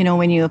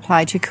 When you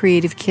apply to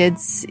Creative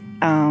Kids,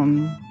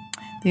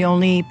 the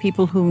only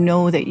people who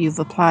know that you've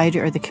applied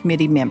are the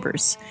committee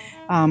members.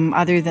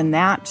 Other than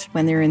that,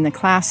 when they're in the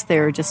class,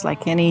 they're just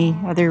like any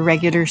other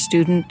regular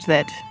student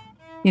that,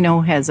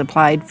 has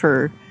applied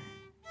to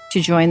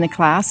join the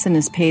class and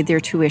has paid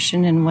their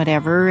tuition and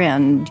whatever.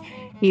 And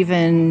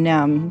even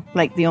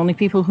the only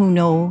people who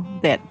know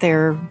that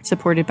they're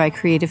supported by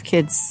Creative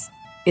Kids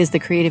is the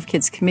Creative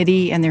Kids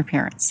Committee and their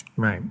parents.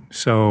 Right.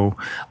 So,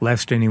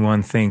 lest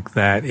anyone think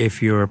that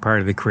if you're a part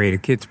of the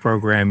Creative Kids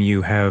program,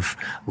 you have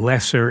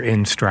lesser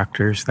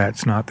instructors,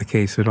 that's not the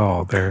case at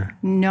all.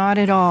 Not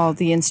at all.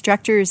 The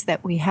instructors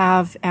that we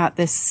have at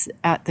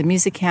the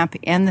music camp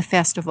and the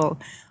festival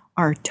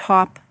are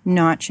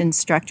top-notch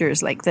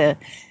instructors. Like the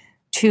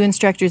two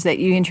instructors that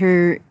you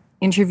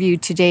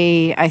interviewed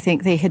today, I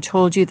think they had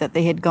told you that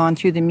they had gone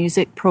through the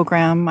music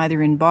program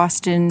either in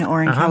Boston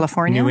or in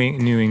California.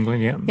 New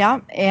England, yeah.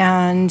 Yeah,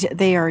 and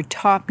they are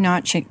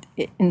top-notch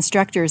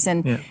instructors.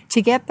 And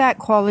to get that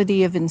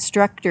quality of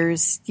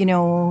instructors,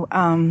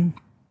 in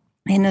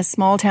a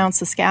small town,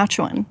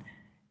 Saskatchewan,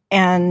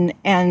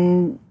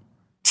 and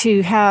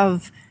to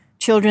have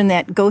children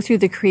that go through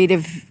the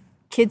Creative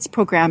Kids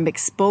program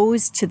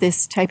exposed to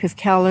this type of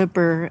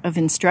caliber of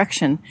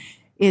instruction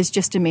is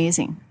just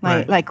amazing.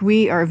 Like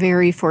we are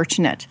very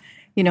fortunate,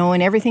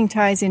 and everything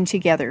ties in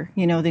together.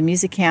 The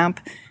music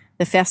camp,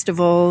 the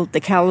festival, the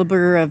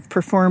caliber of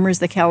performers,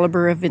 the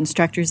caliber of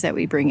instructors that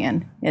we bring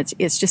in.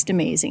 It's just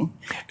amazing.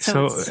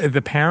 So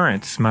the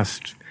parents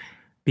must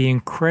be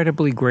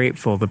incredibly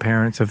grateful. The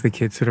parents of the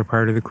kids that are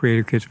part of the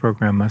Creative Kids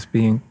program must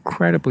be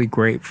incredibly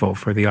grateful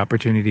for the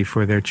opportunity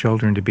for their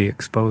children to be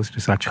exposed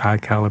to such high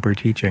caliber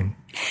teaching.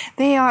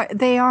 They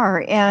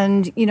are.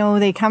 And,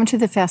 they come to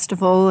the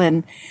festival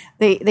and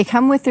they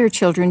come with their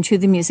children to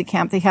the music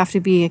camp. They have to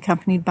be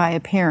accompanied by a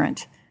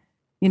parent,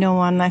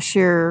 unless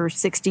you're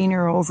 16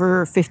 or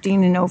over or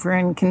 15 and over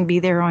and can be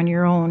there on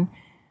your own.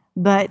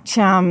 But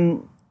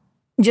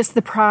just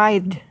the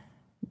pride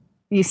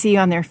you see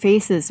on their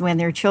faces when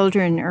their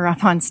children are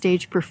up on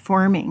stage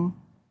performing.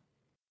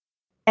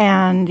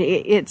 And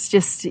it's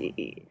just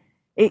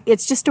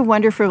a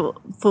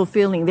wonderful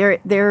feeling.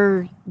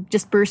 They're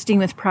just bursting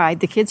with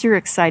pride. The kids are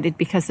excited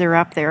because they're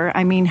up there.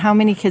 I mean, how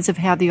many kids have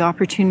had the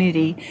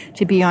opportunity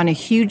to be on a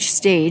huge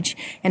stage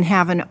and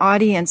have an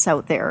audience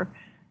out there,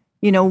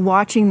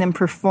 watching them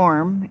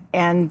perform,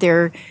 and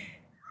they're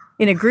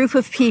in a group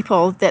of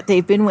people that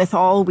they've been with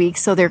all week,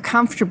 so they're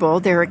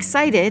comfortable, they're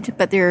excited,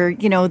 but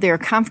they're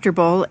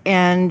comfortable,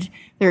 and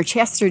their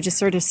chests are just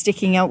sort of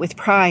sticking out with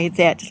pride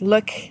that,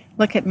 look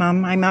at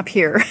Mom, I'm up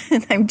here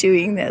and I'm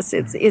doing this.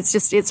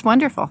 It's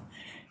wonderful.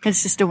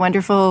 It's just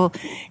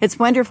it's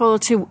wonderful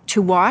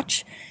to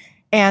watch,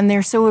 and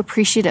they're so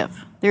appreciative.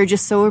 They're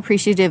just so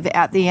appreciative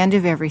at the end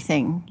of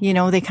everything.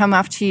 They come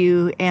up to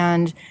you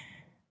and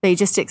they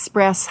just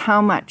express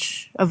how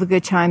much of a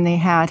good time they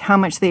had, how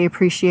much they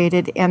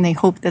appreciated, and they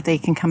hope that they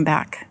can come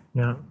back.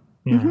 Yeah.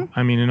 Mm-hmm.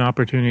 I mean, an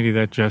opportunity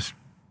that just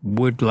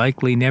would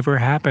likely never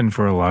happen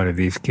for a lot of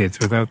these kids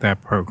without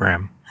that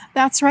program.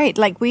 That's right.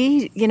 Like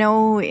we,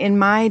 in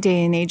my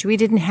day and age, we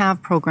didn't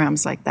have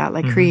programs like that,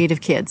 like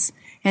Creative Kids.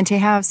 And to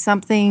have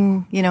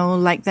something,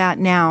 like that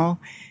now,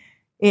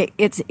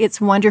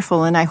 it's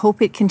wonderful, and I hope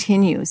it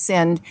continues.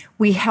 And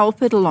we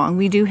help it along.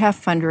 We do have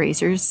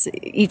fundraisers.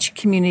 Each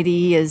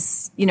community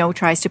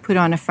tries to put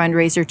on a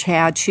fundraiser to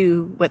add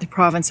to what the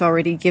province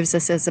already gives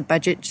us as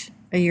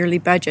a yearly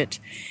budget.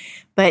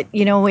 But,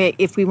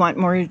 if we want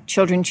more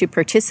children to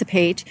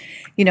participate,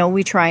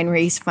 we try and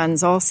raise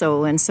funds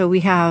also. And so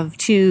we have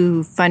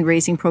 2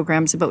 fundraising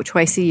programs about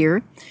twice a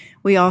year.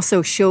 We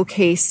also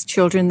showcase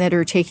children that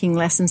are taking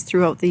lessons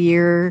throughout the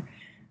year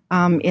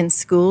in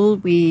school.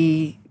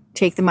 We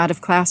take them out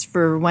of class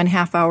for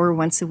 1/2 hour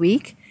once a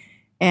week.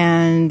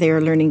 And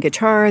they're learning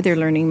guitar, they're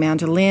learning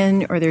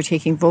mandolin, or they're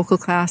taking vocal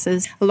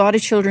classes. A lot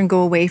of children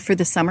go away for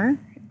the summer,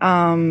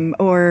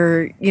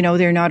 or,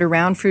 they're not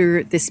around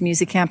for this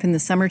music camp in the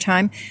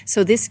summertime.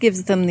 So this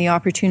gives them the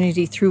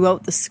opportunity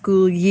throughout the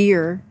school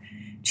year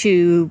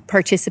to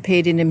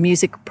participate in a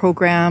music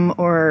program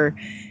or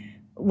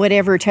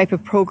whatever type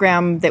of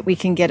program that we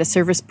can get a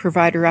service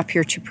provider up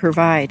here to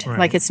provide. Right.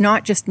 Like, it's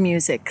not just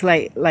music.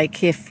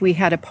 Like if we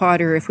had a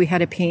potter, if we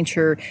had a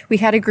painter, we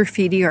had a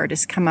graffiti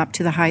artist come up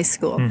to the high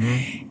school.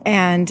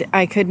 And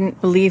I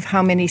couldn't believe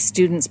how many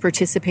students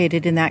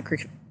participated in that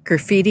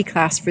graffiti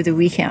class for the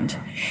weekend.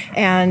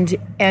 And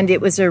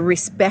it was a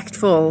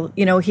respectful,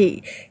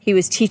 he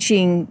was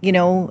teaching,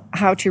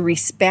 how to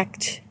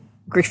respect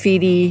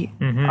graffiti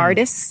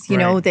artists,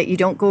 that you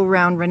don't go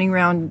around running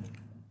around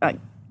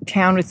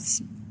town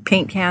with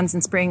paint cans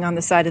and spraying on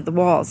the side of the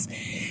walls.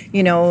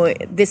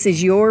 This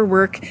is your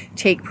work.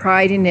 Take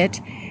pride in it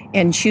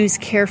and choose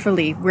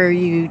carefully where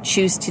you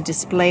choose to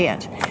display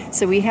it.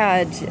 So we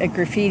had a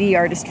graffiti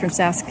artist from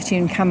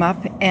Saskatoon come up,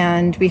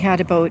 and we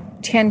had about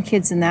 10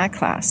 kids in that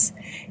class.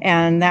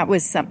 And that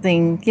was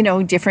something,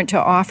 different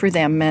to offer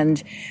them.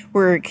 And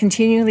we're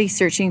continually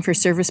searching for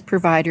service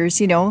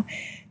providers,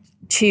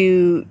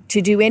 to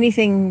do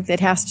anything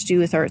that has to do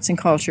with arts and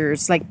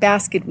cultures, like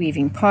basket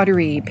weaving,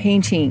 pottery,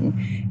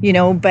 painting,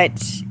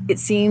 but it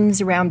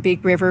seems around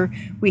Big River,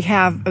 we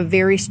have a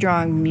very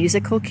strong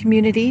musical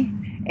community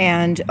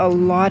and a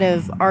lot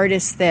of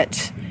artists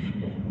that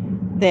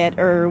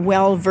are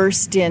well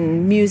versed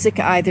in music,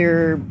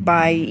 either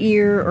by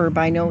ear or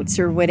by notes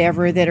or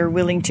whatever, that are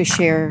willing to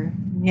share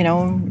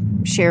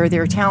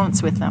their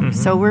talents with them.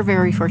 So we're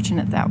very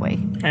fortunate that way.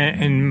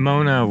 And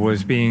Mona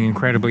was being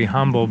incredibly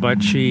humble,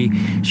 but she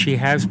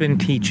has been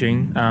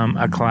teaching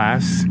a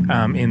class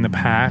in the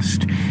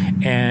past,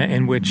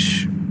 in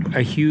which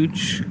a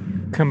huge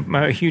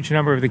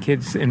number of the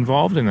kids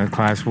involved in the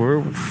class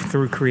were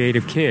through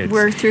Creative Kids.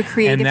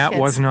 And that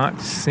was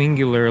not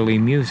singularly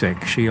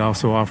music. She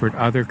also offered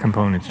other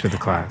components to the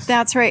class.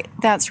 That's right.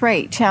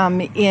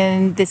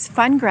 In this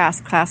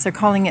Fungrass class, they're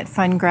calling it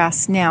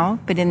Fungrass now,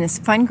 but in this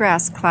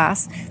Fungrass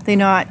class,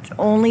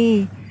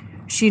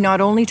 she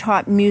not only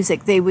taught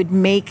music, they would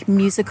make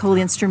musical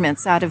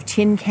instruments out of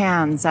tin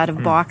cans, out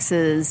of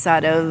boxes,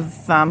 out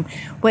of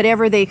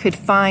whatever they could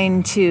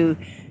find to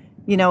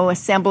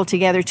assemble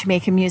together to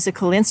make a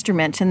musical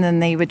instrument, and then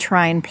they would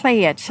try and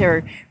play it,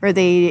 or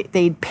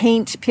they'd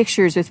paint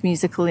pictures with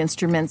musical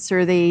instruments,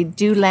 or they'd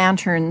do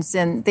lanterns,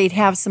 and they'd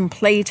have some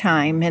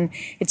playtime. And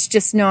it's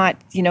just not,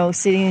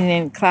 sitting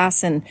in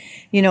class and,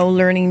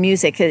 learning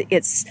music.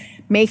 It's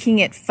making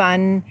it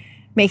fun,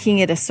 making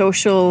it a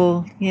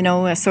social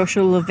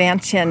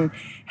event, and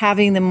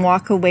having them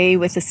walk away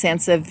with a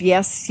sense of,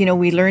 yes,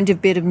 we learned a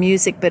bit of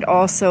music, but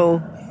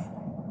also,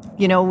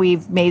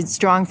 we've made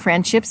strong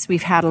friendships.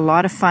 We've had a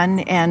lot of fun,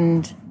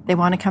 and they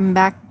want to come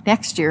back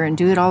next year and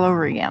do it all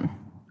over again.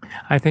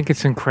 I think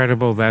it's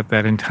incredible that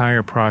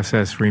entire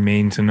process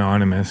remains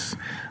anonymous.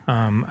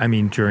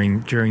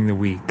 During the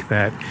week,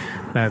 that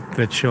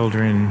the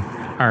children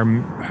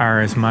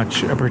are as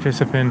much a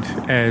participant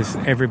as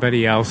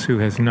everybody else who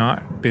has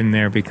not been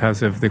there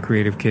because of the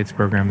Creative Kids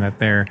program, that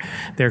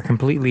they're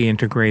completely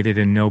integrated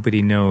and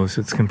nobody knows.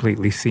 It's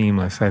completely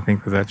seamless. I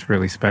think that's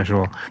really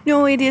special.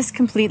 No, it is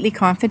completely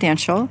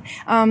confidential.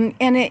 And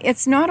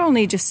it's not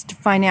only just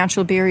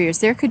financial barriers.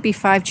 There could be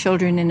 5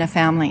 children in a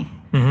family,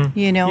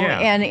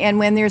 and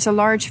when there's a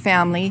large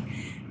family,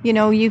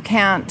 you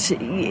can't,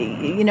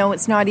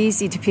 it's not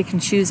easy to pick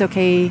and choose,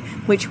 okay,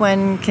 which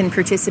one can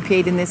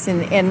participate in this.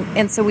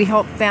 And so we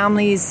help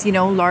families,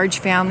 large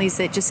families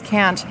that just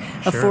can't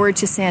afford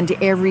to send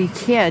every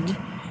kid,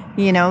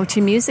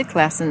 to music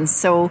lessons.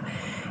 So,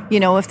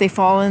 if they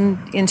fall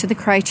into the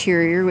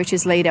criteria, which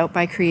is laid out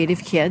by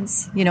Creative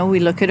Kids, we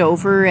look it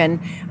over,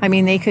 and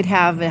they could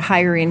have a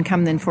higher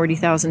income than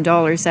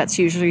 $40,000. That's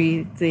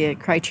usually the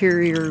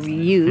criteria we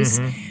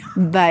use.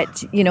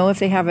 But, if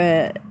they have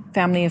a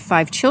family of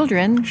 5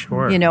 children,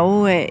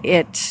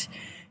 it's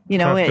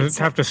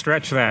tough to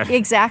stretch that.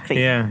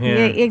 Exactly. Yeah.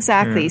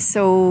 Exactly. Yeah.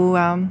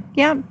 So,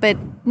 but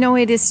no,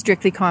 it is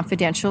strictly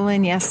confidential.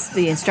 And yes,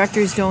 the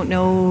instructors don't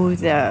know,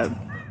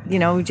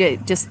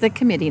 just the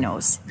committee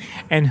knows.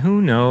 And who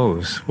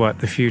knows what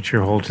the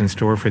future holds in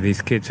store for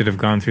these kids that have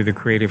gone through the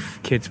Creative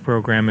Kids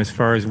program, as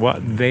far as what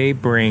they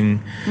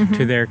bring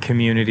to their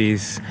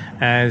communities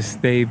as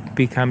they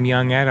become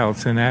young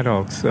adults and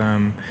adults.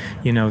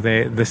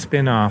 The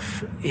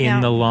spin-off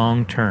in the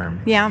long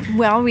term. Yeah,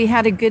 well, we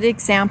had a good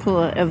example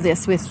of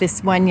this with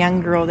this one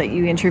young girl that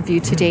you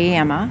interviewed today,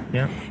 Emma.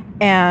 Yeah.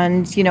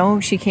 And,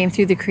 she came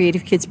through the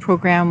Creative Kids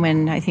program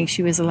when I think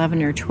she was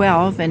 11 or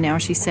 12, and now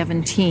she's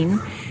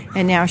 17.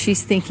 And now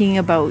she's thinking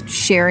about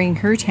sharing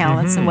her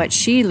talents and what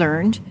she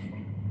learned,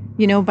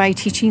 by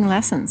teaching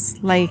lessons.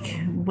 Like,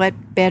 what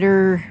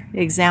better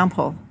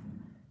example,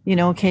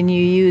 can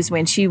you use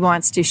when she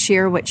wants to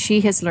share what she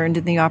has learned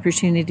and the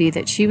opportunity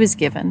that she was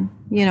given,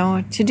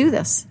 to do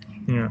this?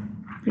 Yeah.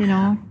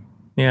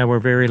 Yeah, we're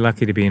very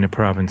lucky to be in a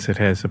province that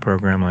has a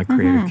program like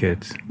Creative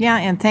Kids. Yeah,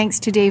 and thanks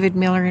to David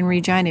Miller in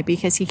Regina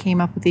because he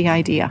came up with the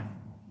idea.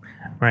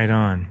 Right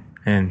on.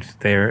 And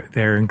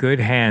they're in good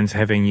hands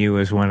having you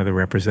as one of the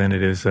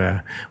representatives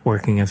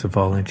working as a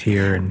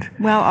volunteer. And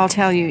well, I'll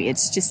tell you,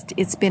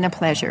 it's been a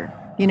pleasure.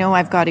 You know,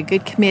 I've got a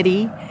good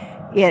committee.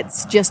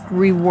 It's just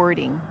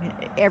rewarding.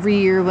 Every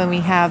year when we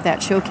have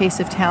that showcase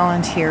of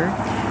talent here,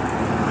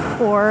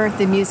 or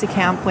the music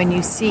camp, when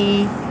you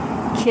see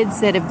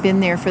kids that have been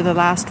there for the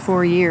last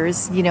 4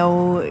 years, you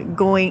know,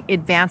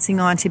 advancing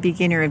on to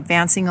beginner,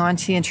 advancing on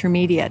to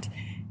intermediate,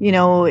 you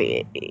know,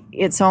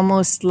 it's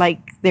almost like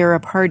they're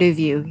a part of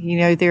you. You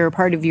know, they're a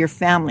part of your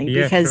family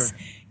because,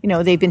 you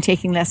know, they've been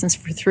taking lessons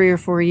for 3 or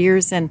 4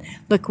 years and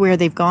look where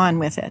they've gone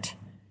with it.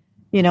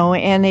 You know,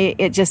 and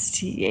it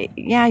just,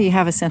 you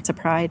have a sense of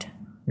pride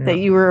that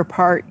you were a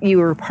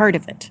part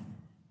of it.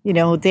 You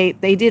know, they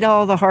did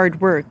all the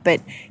hard work,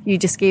 but you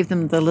just gave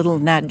them the little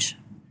nudge.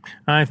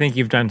 I think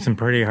you've done some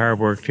pretty hard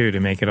work, too, to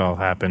make it all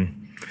happen.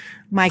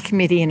 My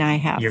committee and I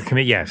have. Your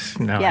committee, yes.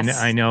 No, yes.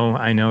 I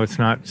know it's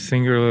not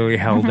singularly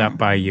held up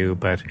by you,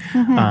 but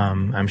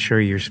I'm sure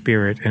your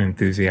spirit and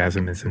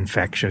enthusiasm is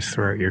infectious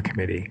throughout your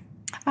committee.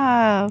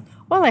 Well,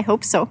 I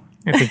hope so.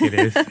 I think it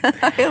is.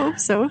 I hope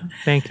so.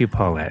 Thank you,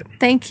 Paulette.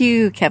 Thank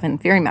you, Kevin,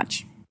 very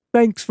much.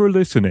 Thanks for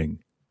listening.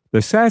 The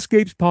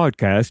Sasscapes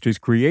podcast is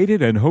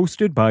created and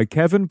hosted by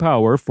Kevin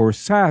Power for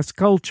Sass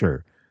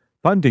Culture.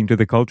 Funding to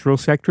the cultural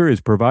sector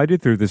is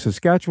provided through the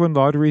Saskatchewan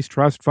Lotteries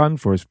Trust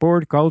Fund for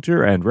Sport,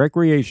 Culture and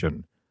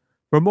Recreation.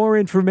 For more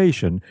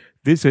information,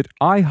 visit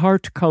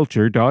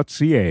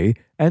iheartculture.ca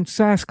and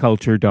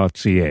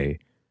sassculture.ca.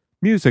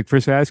 Music for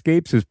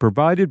Sasscapes is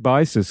provided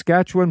by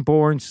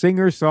Saskatchewan-born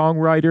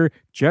singer-songwriter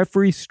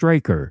Jeffrey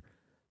Straker.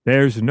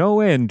 There's no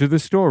end to the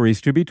stories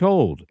to be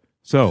told.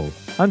 So,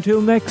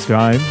 until next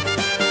time...